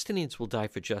Palestinians will die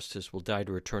for justice, will die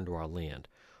to return to our land.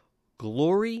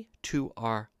 Glory to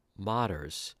our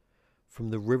martyrs. From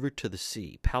the river to the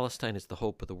sea, Palestine is the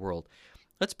hope of the world.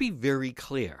 Let's be very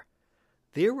clear.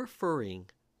 They're referring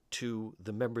to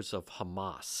the members of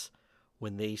Hamas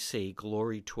when they say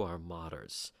glory to our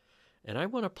martyrs. And I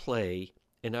want to play,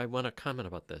 and I want to comment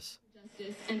about this.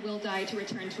 Justice and will die to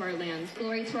return to our land.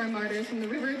 Glory to our martyrs from the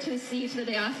river to the sea to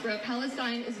the diaspora.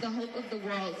 Palestine is the hope of the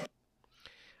world.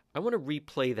 I want to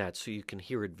replay that so you can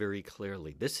hear it very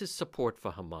clearly. This is support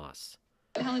for Hamas.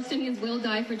 Palestinians will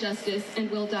die for justice and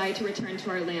will die to return to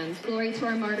our land. Glory to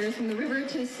our martyrs, from the river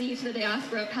to the sea to the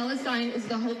diaspora. Palestine is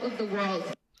the hope of the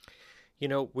world. You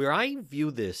know, where I view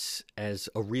this as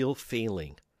a real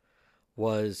failing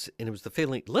was, and it was the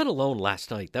failing, let alone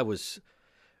last night, that was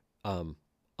on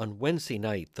Wednesday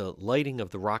night, the lighting of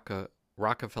the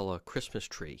Rockefeller Christmas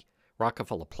tree,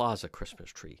 Rockefeller Plaza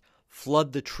Christmas tree,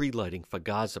 flood the tree lighting for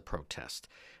Gaza protest.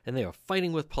 And they were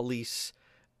fighting with police,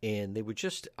 and they were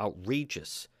just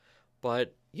outrageous.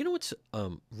 But you know what's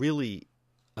really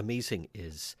amazing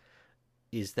is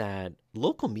that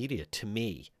local media, to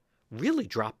me, really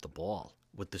dropped the ball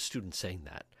with the students saying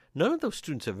that. None of those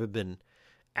students have ever been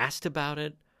asked about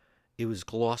it. It was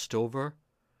glossed over.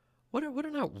 What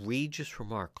an outrageous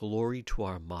remark. Glory to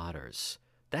our martyrs.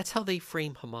 That's how they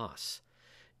frame Hamas.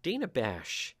 Dana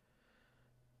Bash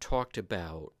talked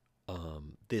about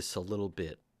this a little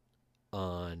bit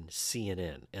on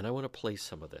CNN, and I want to play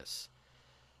some of this.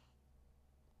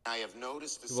 I have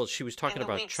noticed this. Well, she was talking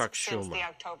about Chuck Schumer. The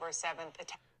October 7th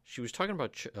attack. She was talking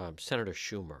about Senator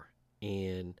Schumer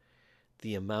and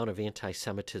the amount of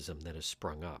anti-Semitism that has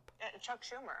sprung up. Chuck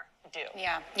Schumer do.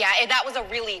 Yeah, that was a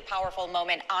really powerful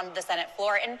moment on the Senate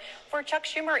floor. And for Chuck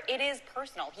Schumer, it is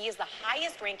personal. He is the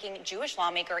highest-ranking Jewish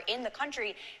lawmaker in the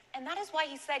country. And that is why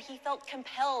he said he felt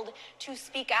compelled to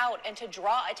speak out and to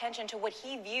draw attention to what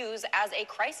he views as a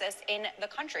crisis in the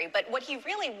country. But what he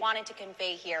really wanted to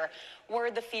convey here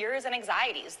were the fears and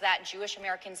anxieties that Jewish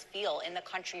Americans feel in the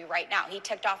country right now. He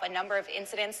ticked off a number of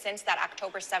incidents since that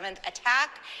October 7th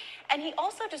attack. And he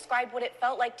also described what it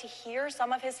felt like to hear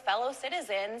some of his fellow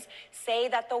citizens say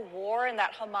that the war and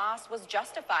that Hamas was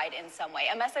justified in some way,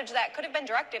 a message that could have been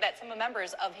directed at some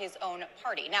members of his own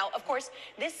party. Now, of course,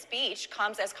 this speech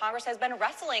comes as Congress has been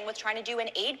wrestling with trying to do an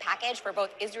aid package for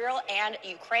both Israel and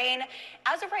Ukraine.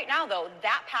 As of right now, though,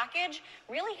 that package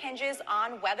really hinges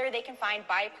on whether they can find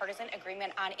bipartisan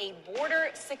agreement on a border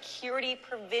security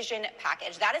provision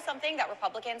package. That is something that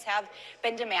Republicans have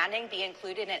been demanding be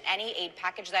included in any aid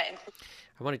package that includes.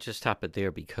 I want to just stop it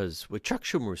there because what Chuck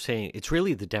Schumer was saying, it's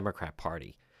really the Democrat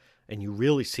Party. And you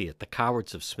really see it, the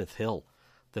cowards of Smith Hill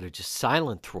that are just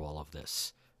silent through all of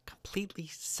this. Completely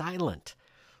silent.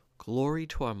 Glory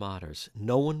to our martyrs.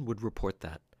 No one would report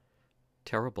that.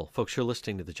 Terrible. Folks, you're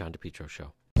listening to The John DePietro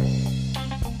Show.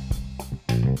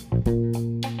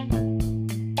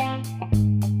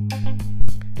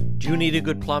 Do you need a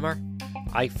good plumber?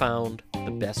 I found the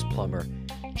best plumber,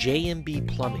 J&B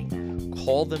Plumbing.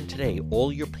 Call them today.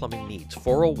 All your plumbing needs.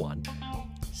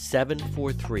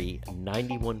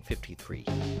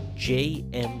 401-743-9153.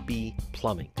 J&B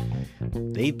Plumbing.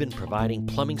 They've been providing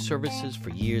plumbing services for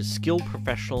years. Skilled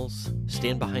professionals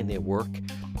stand behind their work.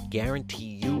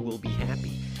 Guarantee you will be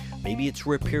happy. Maybe it's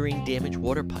repairing damaged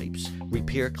water pipes,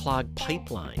 repair clogged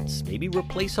pipelines, maybe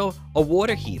replace a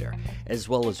water heater, as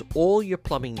well as all your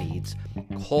plumbing needs.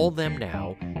 Call them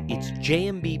now. It's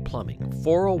J&B Plumbing,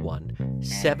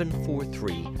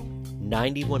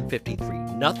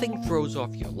 401-743-9153. Nothing throws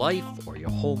off your life or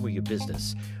your home or your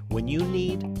business. When you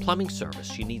need plumbing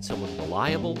service, you need someone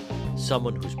reliable,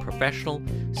 someone who's professional,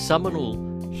 someone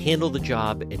who'll handle the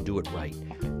job and do it right.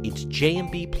 It's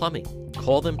J&B Plumbing.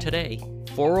 Call them today,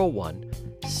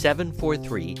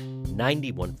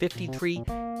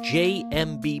 401-743-9153,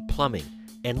 J&B Plumbing,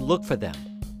 and look for them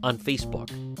on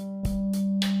Facebook.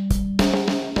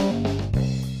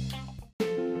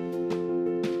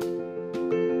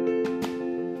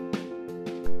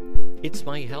 It's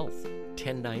My Health,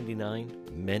 1099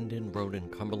 Mendon Road in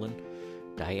Cumberland,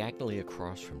 diagonally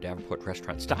across from Davenport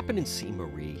Restaurant. Stop in and see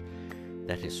Marie,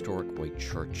 that historic white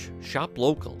church. Shop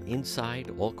local,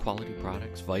 inside, all quality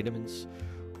products, vitamins,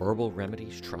 herbal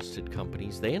remedies, trusted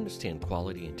companies. They understand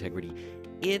quality, integrity.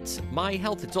 It's My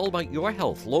Health. It's all about your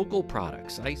health. Local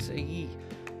products, acai,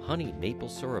 honey, maple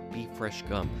syrup, beef fresh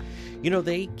gum. You know,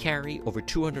 they carry over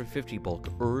 250 bulk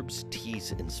herbs,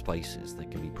 teas, and spices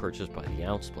that can be purchased by the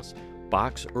ounce, plus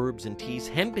box herbs and teas,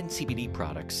 hemp and CBD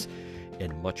products,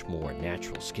 and much more.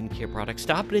 Natural skincare products.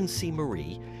 Stop in and see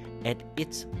Marie at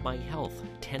It's My Health,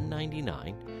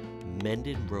 1099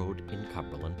 Mendon Road in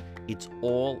Cumberland. It's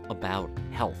all about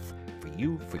health for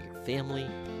you, for your family.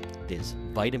 There's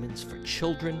vitamins for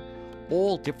children,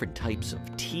 all different types of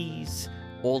teas,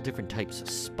 all different types of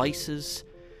spices.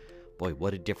 Boy,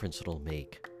 what a difference it'll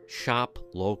make. Shop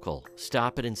local.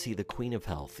 Stop it and see the Queen of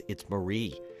Health. It's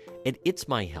Marie. And It's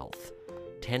My Health,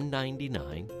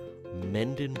 1099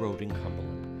 Mendon Road in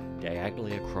Cumberland,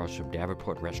 diagonally across from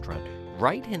Davenport Restaurant,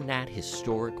 right in that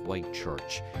historic white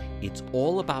church. It's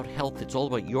all about health. It's all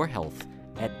about your health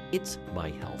at It's My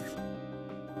Health.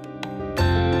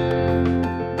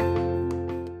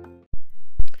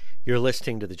 You're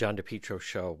listening to the John DePietro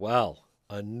Show. Well,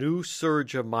 a new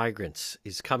surge of migrants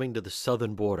is coming to the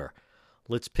southern border.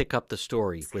 Let's pick up the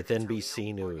story with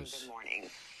NBC News. Good morning.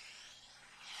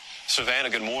 Savannah,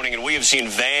 good morning. And we have seen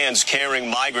vans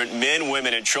carrying migrant men,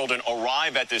 women, and children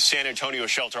arrive at this San Antonio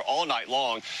shelter all night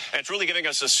long. And it's really giving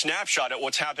us a snapshot at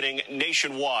what's happening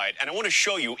nationwide. And I want to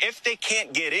show you, if they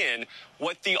can't get in,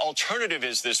 what the alternative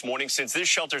is this morning, since this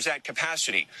shelter's at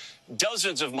capacity.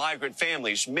 Dozens of migrant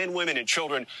families, men, women, and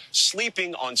children,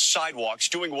 sleeping on sidewalks,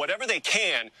 doing whatever they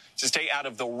can to stay out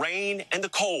of the rain and the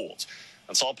cold.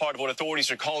 That's all part of what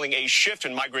authorities are calling a shift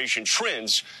in migration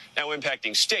trends, now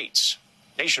impacting states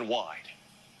nationwide.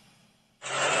 You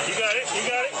got it, you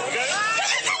got it, you got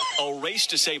it. A race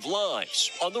to save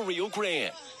lives on the Rio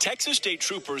Grande. Texas state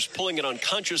troopers pulling an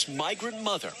unconscious migrant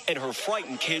mother and her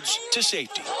frightened kids to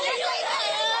safety.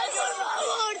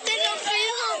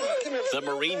 The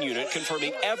Marine unit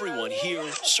confirming everyone here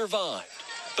survived.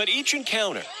 But each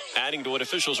encounter adding to what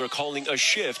officials are calling a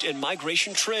shift in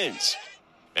migration trends.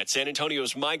 At San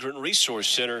Antonio's Migrant Resource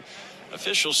Center,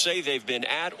 officials say they've been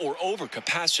at or over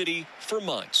capacity for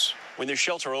months. When the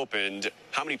shelter opened,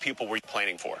 how many people were you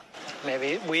planning for?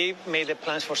 Maybe we made the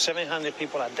plans for 700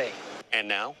 people a day. And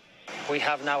now? We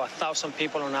have now 1,000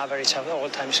 people on average at all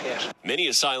times here. Many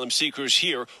asylum seekers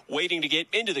here waiting to get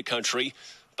into the country,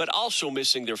 but also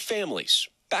missing their families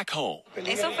back home.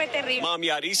 Mom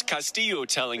Yaris Castillo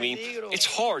telling me it's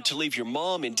hard to leave your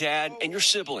mom and dad and your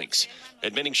siblings,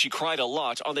 admitting she cried a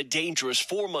lot on the dangerous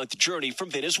 4-month journey from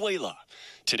Venezuela.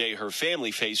 Today, her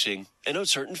family facing an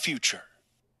uncertain future.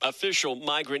 Official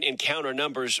migrant encounter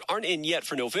numbers aren't in yet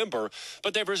for November,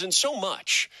 but they've risen so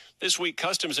much. This week,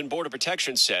 Customs and Border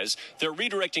Protection says they're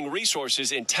redirecting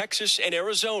resources in Texas and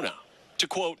Arizona to,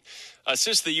 quote,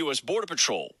 assist the U.S. Border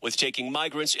Patrol with taking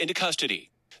migrants into custody.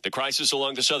 The crisis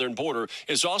along the southern border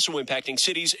is also impacting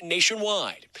cities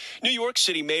nationwide. New York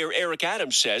City Mayor Eric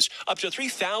Adams says up to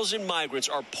 3,000 migrants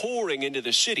are pouring into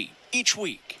the city each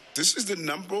week. This is the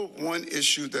number one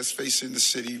issue that's facing the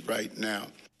city right now.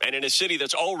 And in a city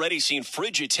that's already seen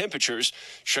frigid temperatures,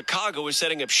 Chicago is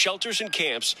setting up shelters and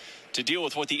camps to deal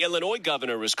with what the Illinois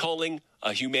governor is calling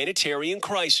a humanitarian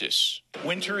crisis.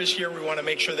 Winter is here. We want to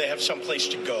make sure they have someplace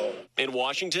to go. In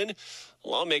Washington,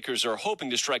 lawmakers are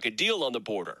hoping to strike a deal on the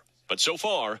border. But so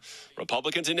far,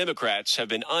 Republicans and Democrats have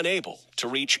been unable to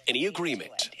reach any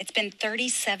agreement. It's been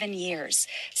 37 years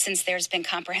since there's been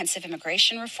comprehensive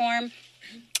immigration reform.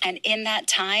 And in that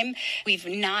time, we've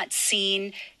not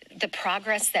seen the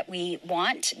progress that we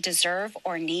want, deserve,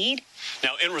 or need.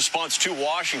 Now, in response to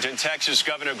Washington, Texas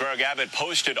Governor Greg Abbott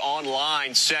posted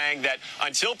online saying that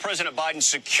until President Biden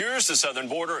secures the southern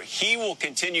border, he will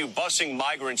continue busing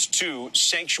migrants to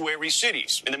sanctuary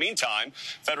cities. In the meantime,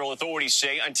 federal authorities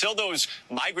say until those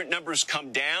migrant numbers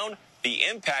come down, the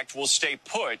impact will stay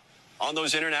put on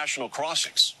those international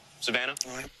crossings. Savannah?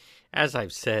 As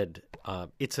I've said,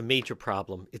 it's a major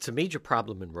problem. It's a major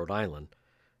problem in Rhode Island.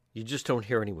 You just don't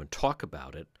hear anyone talk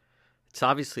about it. It's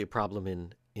obviously a problem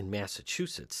in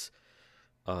Massachusetts.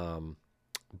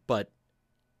 But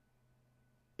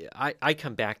I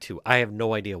come back to, I have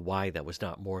no idea why that was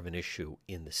not more of an issue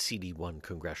in the CD1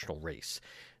 congressional race.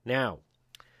 Now,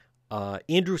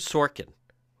 Andrew Sorkin,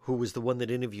 who was the one that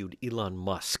interviewed Elon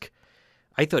Musk,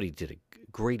 I thought he did a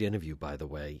great interview, by the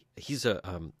way. He's a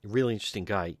really interesting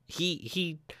guy.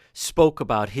 He spoke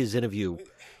about his interview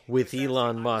with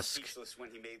Elon Musk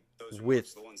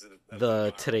with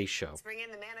the Today Show. Let's bring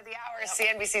in the man of the hour,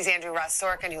 CNBC's Andrew Ross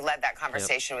Sorkin, who led that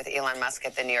conversation with Elon Musk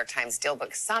at the New York Times Deal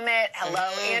Book Summit. Hello,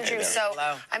 Andrew. Hey, so,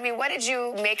 I mean, what did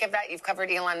you make of that? You've covered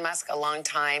Elon Musk a long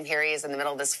time. Here he is in the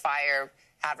middle of this fire.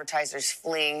 Advertisers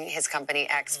fleeing his company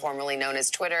X, formerly known as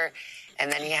Twitter. And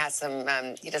then he has some,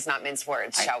 he does not mince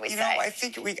words, shall we say. I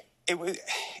think it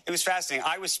was fascinating.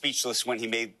 I was speechless when he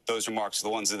made those remarks, the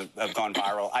ones that have gone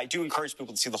viral. I do encourage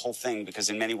people to see the whole thing because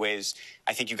in many ways,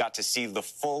 I think you got to see the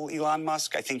full Elon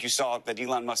Musk. I think you saw that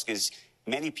Elon Musk is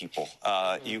many people.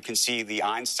 You can see the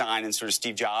Einstein and sort of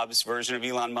Steve Jobs version of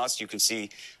Elon Musk. You can see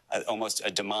almost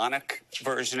a demonic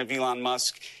version of Elon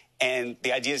Musk. And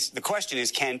the question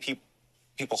is, can people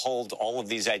hold all of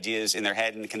these ideas in their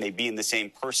head and can they be in the same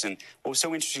person? What was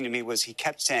so interesting to me was he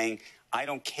kept saying, I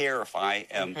don't care if I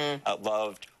am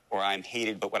loved or I'm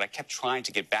hated, but what I kept trying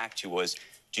to get back to was,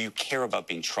 do you care about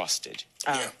being trusted?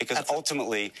 Because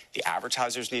ultimately, the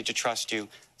advertisers need to trust you.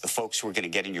 The folks who are going to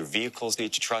get in your vehicles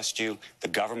need to trust you. The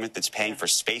government that's paying for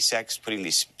SpaceX, putting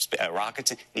these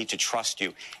rockets in, need to trust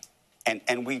you.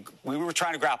 And we were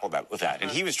trying to grapple with that, and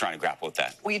he was trying to grapple with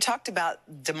that. Well, you talked about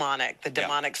the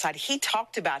demonic side. He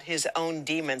talked about his own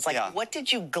demons. What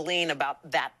did you glean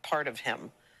about that part of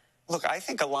him? Look, I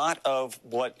think a lot of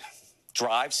what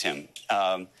drives him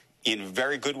in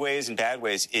very good ways and bad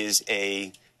ways is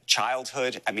a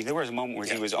childhood. I mean, there was a moment where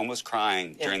he was almost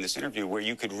crying during this interview where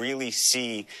you could really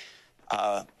see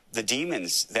the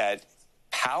demons that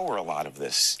power a lot of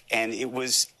this. And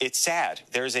it's sad.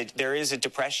 There is a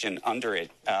depression under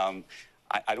it. I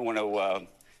don't want to...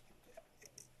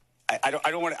 I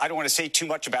don't want to say too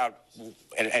much about,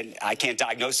 and I can't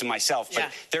diagnose him myself,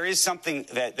 but there is something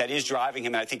that is driving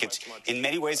him, and I think it's in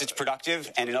many ways it's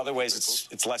productive, and in other ways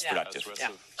it's less productive.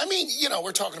 I mean, you know,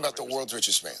 we're talking about the world's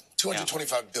richest man,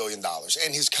 $225 billion,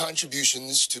 and his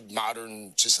contributions to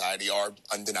modern society are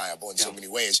undeniable in so many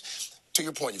ways. To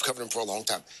your point, you've covered him for a long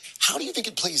time. How do you think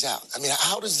it plays out? I mean,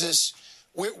 how does this...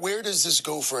 Where does this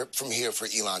go from here for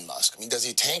Elon Musk? I mean, does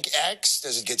he tank X?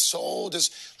 Does it get sold?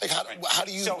 How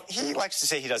do you... So he likes to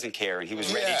say he doesn't care, and he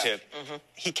was ready to...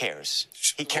 He cares.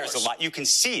 He cares a lot. You can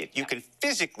see it. You can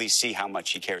physically see how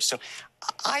much he cares. So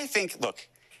I think, look,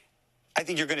 I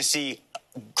think you're going to see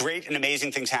great and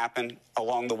amazing things happen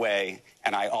along the way,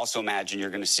 and I also imagine you're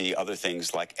going to see other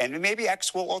things like, and maybe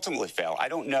X will ultimately fail. I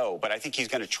don't know, but I think he's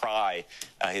going to try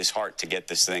his heart to get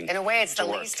this thing. In a way, it's the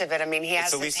work. least of it. I mean, he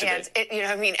has his hands. You know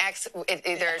what I mean? X, it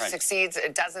either succeeds,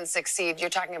 it doesn't succeed. You're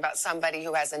talking about somebody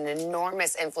who has an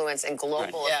enormous influence in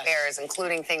global affairs,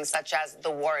 including things such as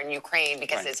the war in Ukraine,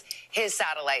 because it's his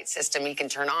satellite system he can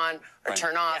turn on or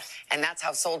turn off, and that's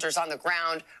how soldiers on the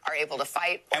ground are able to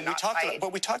fight or not fight.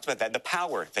 But we talked about that, the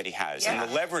power that he has and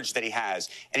the leverage that he has.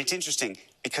 And it's interesting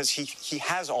because he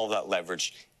has all that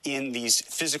leverage in these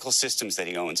physical systems that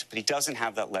he owns, but he doesn't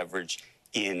have that leverage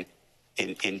in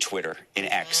Twitter, in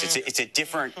X. It's a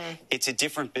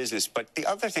different business. But the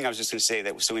other thing I was just going to say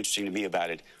that was so interesting to me about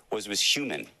it was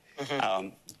human.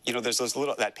 You know, there's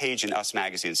that page in Us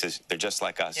magazine that says they're just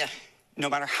like us. No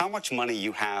matter how much money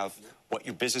you have, what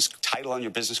your business title on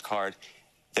your business card,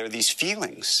 there are these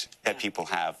feelings that people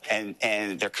have, and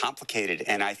they're complicated.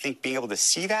 And I think being able to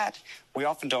see that, we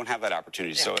often don't have that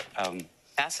opportunity. So,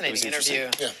 fascinating interview.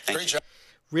 Great job.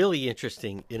 Really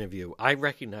interesting interview. I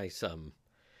recognize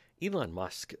Elon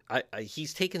Musk.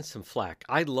 He's taken some flack.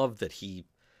 I love that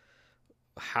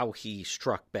how he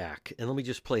struck back. And let me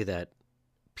just play that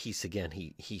piece again.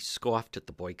 He scoffed at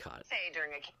the boycott.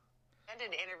 During a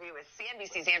candid interview with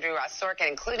CNBC's Andrew Ross Sorkin,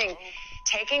 including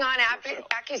taking on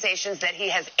accusations that he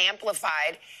has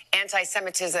amplified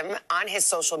anti-Semitism on his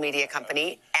social media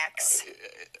company, X.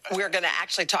 We're going to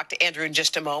actually talk to Andrew in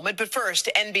just a moment. But first,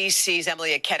 NBC's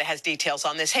Emily Aketa has details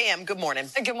on this. Hey, Em, good morning.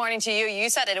 Good morning to you. You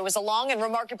said it. It was a long and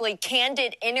remarkably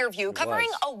candid interview covering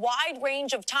a wide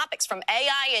range of topics from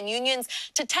AI and unions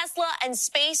to Tesla and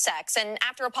SpaceX. And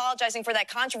after apologizing for that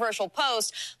controversial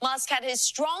post, Musk had his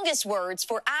strongest words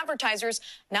for advertisers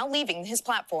now leaving his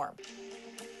platform.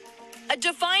 A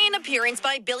defiant appearance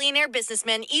by billionaire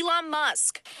businessman Elon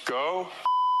Musk. Go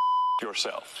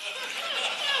yourself.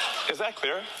 Is that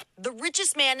clear? The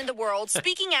richest man in the world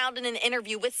speaking out in an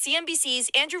interview with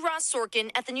CNBC's Andrew Ross Sorkin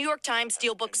at the New York Times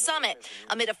Steelbook Summit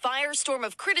amid a firestorm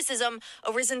of criticism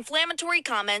over his inflammatory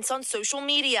comments on social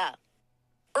media.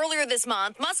 Earlier this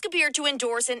month, Musk appeared to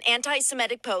endorse an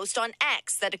anti-Semitic post on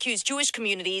X that accused Jewish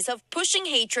communities of pushing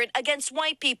hatred against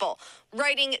white people,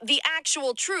 writing "the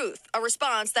actual truth," a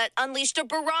response that unleashed a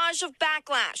barrage of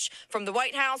backlash from the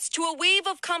White House to a wave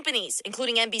of companies,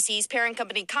 including NBC's parent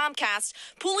company Comcast,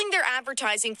 pulling their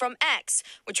advertising from X,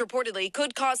 which reportedly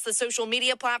could cost the social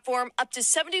media platform up to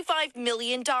 $75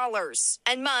 million.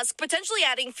 And Musk potentially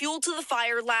adding fuel to the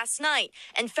fire last night,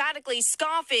 emphatically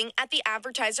scoffing at the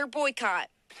advertiser boycott.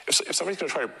 If somebody's going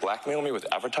to try to blackmail me with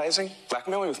advertising,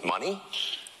 blackmail me with money,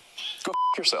 go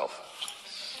yourself.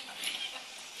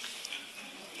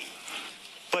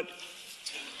 But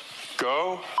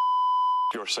go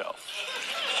yourself.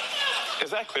 Is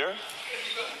that clear?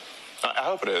 I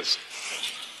hope it is.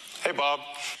 Hey, Bob.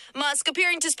 Musk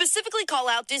appearing to specifically call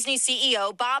out Disney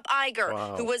CEO Bob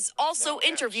Iger, who was also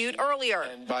interviewed earlier.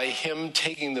 And by him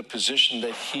taking the position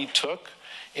that he took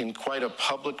in quite a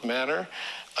public manner,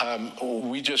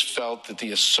 we just felt that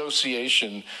the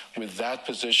association with that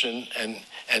position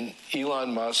and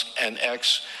Elon Musk and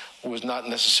X was not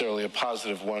necessarily a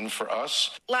positive one for us.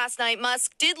 Last night,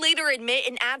 Musk did later admit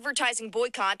an advertising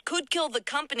boycott could kill the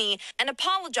company and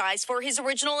apologize for his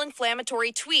original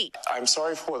inflammatory tweet. I'm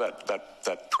sorry for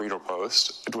that tweet or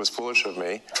post. It was foolish of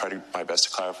me. I tried my best to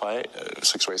clarify it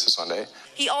 6 ways to Sunday.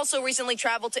 He also recently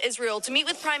traveled to Israel to meet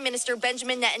with Prime Minister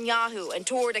Benjamin Netanyahu and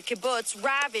toured a kibbutz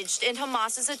ravaged in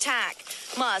Hamas's attack.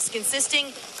 Musk insisting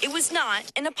it was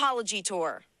not an apology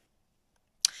tour.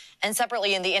 And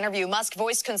separately in the interview, Musk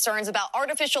voiced concerns about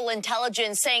artificial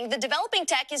intelligence, saying the developing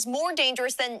tech is more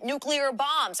dangerous than nuclear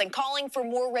bombs and calling for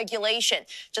more regulation.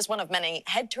 Just one of many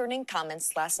head-turning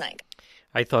comments last night.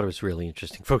 I thought it was really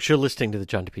interesting. Folks, you're listening to The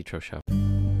John DePietro Show.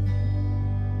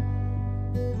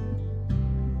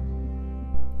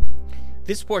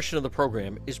 This portion of the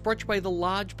program is brought to you by The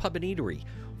Lodge Pub and Eatery,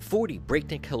 40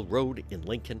 Breakneck Hill Road in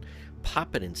Lincoln.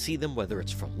 Pop in and see them, whether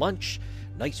it's for lunch,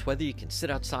 nice weather, you can sit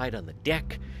outside on the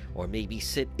deck, or maybe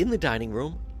sit in the dining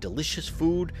room. Delicious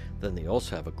food. Then they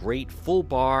also have a great full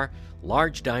bar,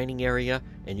 large dining area,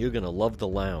 and you're going to love the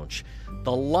lounge.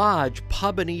 The Lodge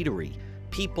Pub and Eatery.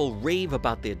 People rave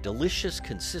about their delicious,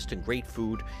 consistent, great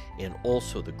food, and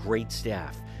also the great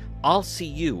staff. I'll see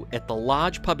you at the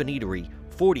Lodge Pub and Eatery,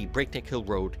 40 Breakneck Hill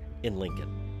Road in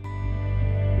Lincoln.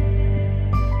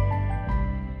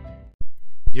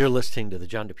 You're listening to the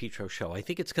John DePietro Show. I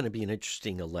think it's going to be an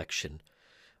interesting election.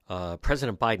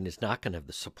 President Biden is not going to have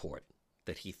the support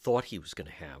that he thought he was going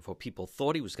to have, or people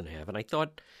thought he was going to have. And I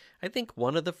think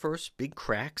one of the first big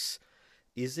cracks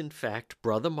is, in fact,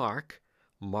 Brother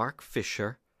Mark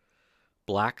Fisher,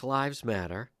 Black Lives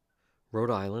Matter,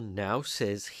 Rhode Island, now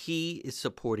says he is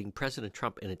supporting President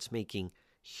Trump, and it's making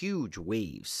huge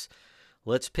waves.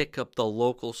 Let's pick up the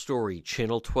local story.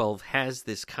 Channel 12 has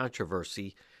this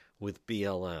controversy with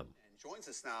BLM. And joins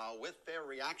us now with their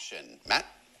reaction. Matt?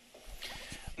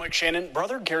 Mike Shannon,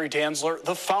 Brother Gary Danzler,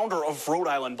 the founder of Rhode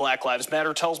Island Black Lives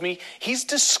Matter, tells me he's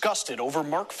disgusted over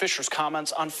Mark Fisher's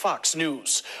comments on Fox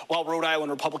News, while Rhode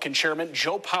Island Republican Chairman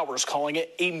Joe Powers calling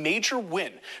it a major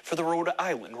win for the Rhode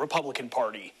Island Republican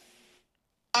Party.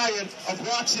 Of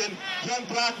watching young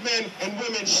black men and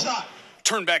women shot.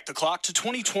 Turn back the clock to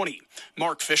 2020.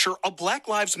 Mark Fisher, a Black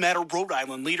Lives Matter Rhode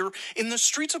Island leader in the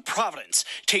streets of Providence,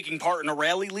 taking part in a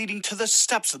rally leading to the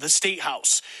steps of the State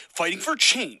House, fighting for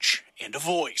change and a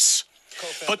voice.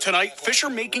 But tonight,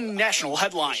 Fisher making national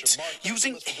headlines,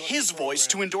 using his voice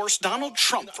to endorse Donald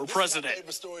Trump for president.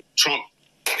 Trump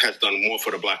has done more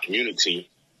for the black community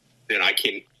than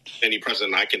any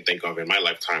president I can think of in my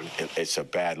lifetime. It's a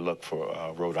bad look for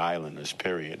Rhode Islanders,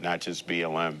 period, not just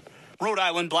BLM. Rhode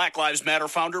Island Black Lives Matter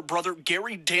founder Brother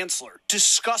Gary Danzler,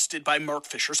 disgusted by Mark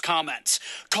Fisher's comments,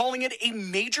 calling it a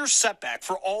major setback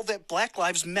for all that Black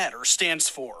Lives Matter stands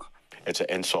for. It's an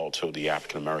insult to the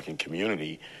African-American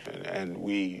community, and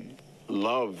we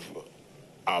love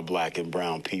our black and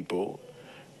brown people,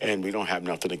 and we don't have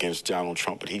nothing against Donald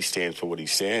Trump, but he stands for what he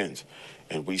stands,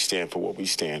 and we stand for what we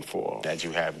stand for. That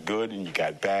you have good, and you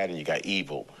got bad, and you got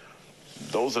evil.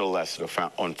 Those are the lessons that are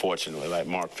found, unfortunately. Like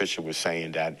Mark Fisher was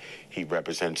saying that he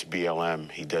represents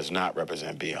BLM. He does not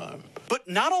represent BLM. But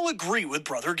not all agree with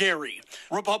Brother Gary.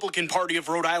 Republican Party of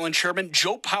Rhode Island Chairman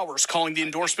Joe Powers calling the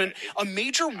endorsement a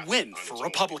major win for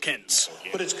Republicans.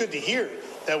 But it's good to hear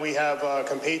that we have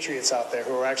compatriots out there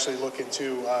who are actually looking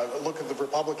to look at the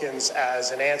Republicans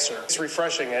as an answer. It's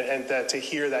refreshing and to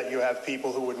hear that you have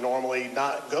people who would normally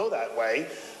not go that way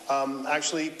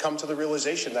actually come to the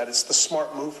realization that it's the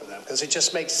smart move for them, because it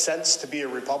just makes sense to be a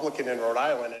Republican in Rhode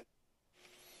Island.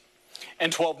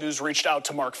 And 12 News reached out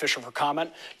to Mark Fisher for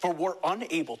comment, but were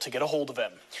unable to get a hold of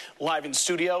him. Live in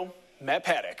studio, Matt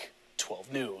Paddock,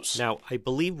 12 News. Now, I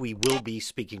believe we will be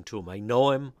speaking to him. I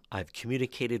know him. I've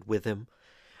communicated with him.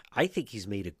 I think he's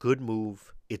made a good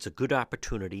move. It's a good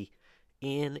opportunity,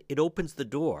 and it opens the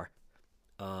door.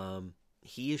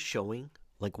 He is showing,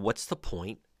 what's the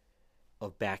point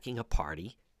of backing a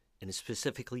party, and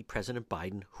specifically President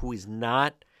Biden, who is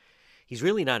he's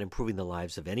really not improving the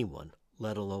lives of anyone,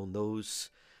 let alone those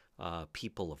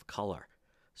people of color.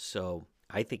 So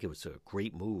I think it was a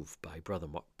great move by Brother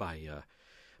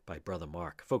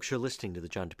Mark. Folks, you're listening to The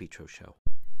John DePietro Show.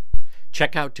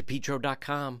 Check out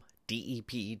DePietro.com,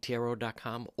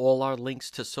 DEPETRO.com. All our links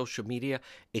to social media,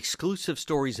 exclusive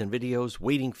stories and videos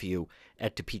waiting for you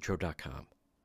at DePietro.com.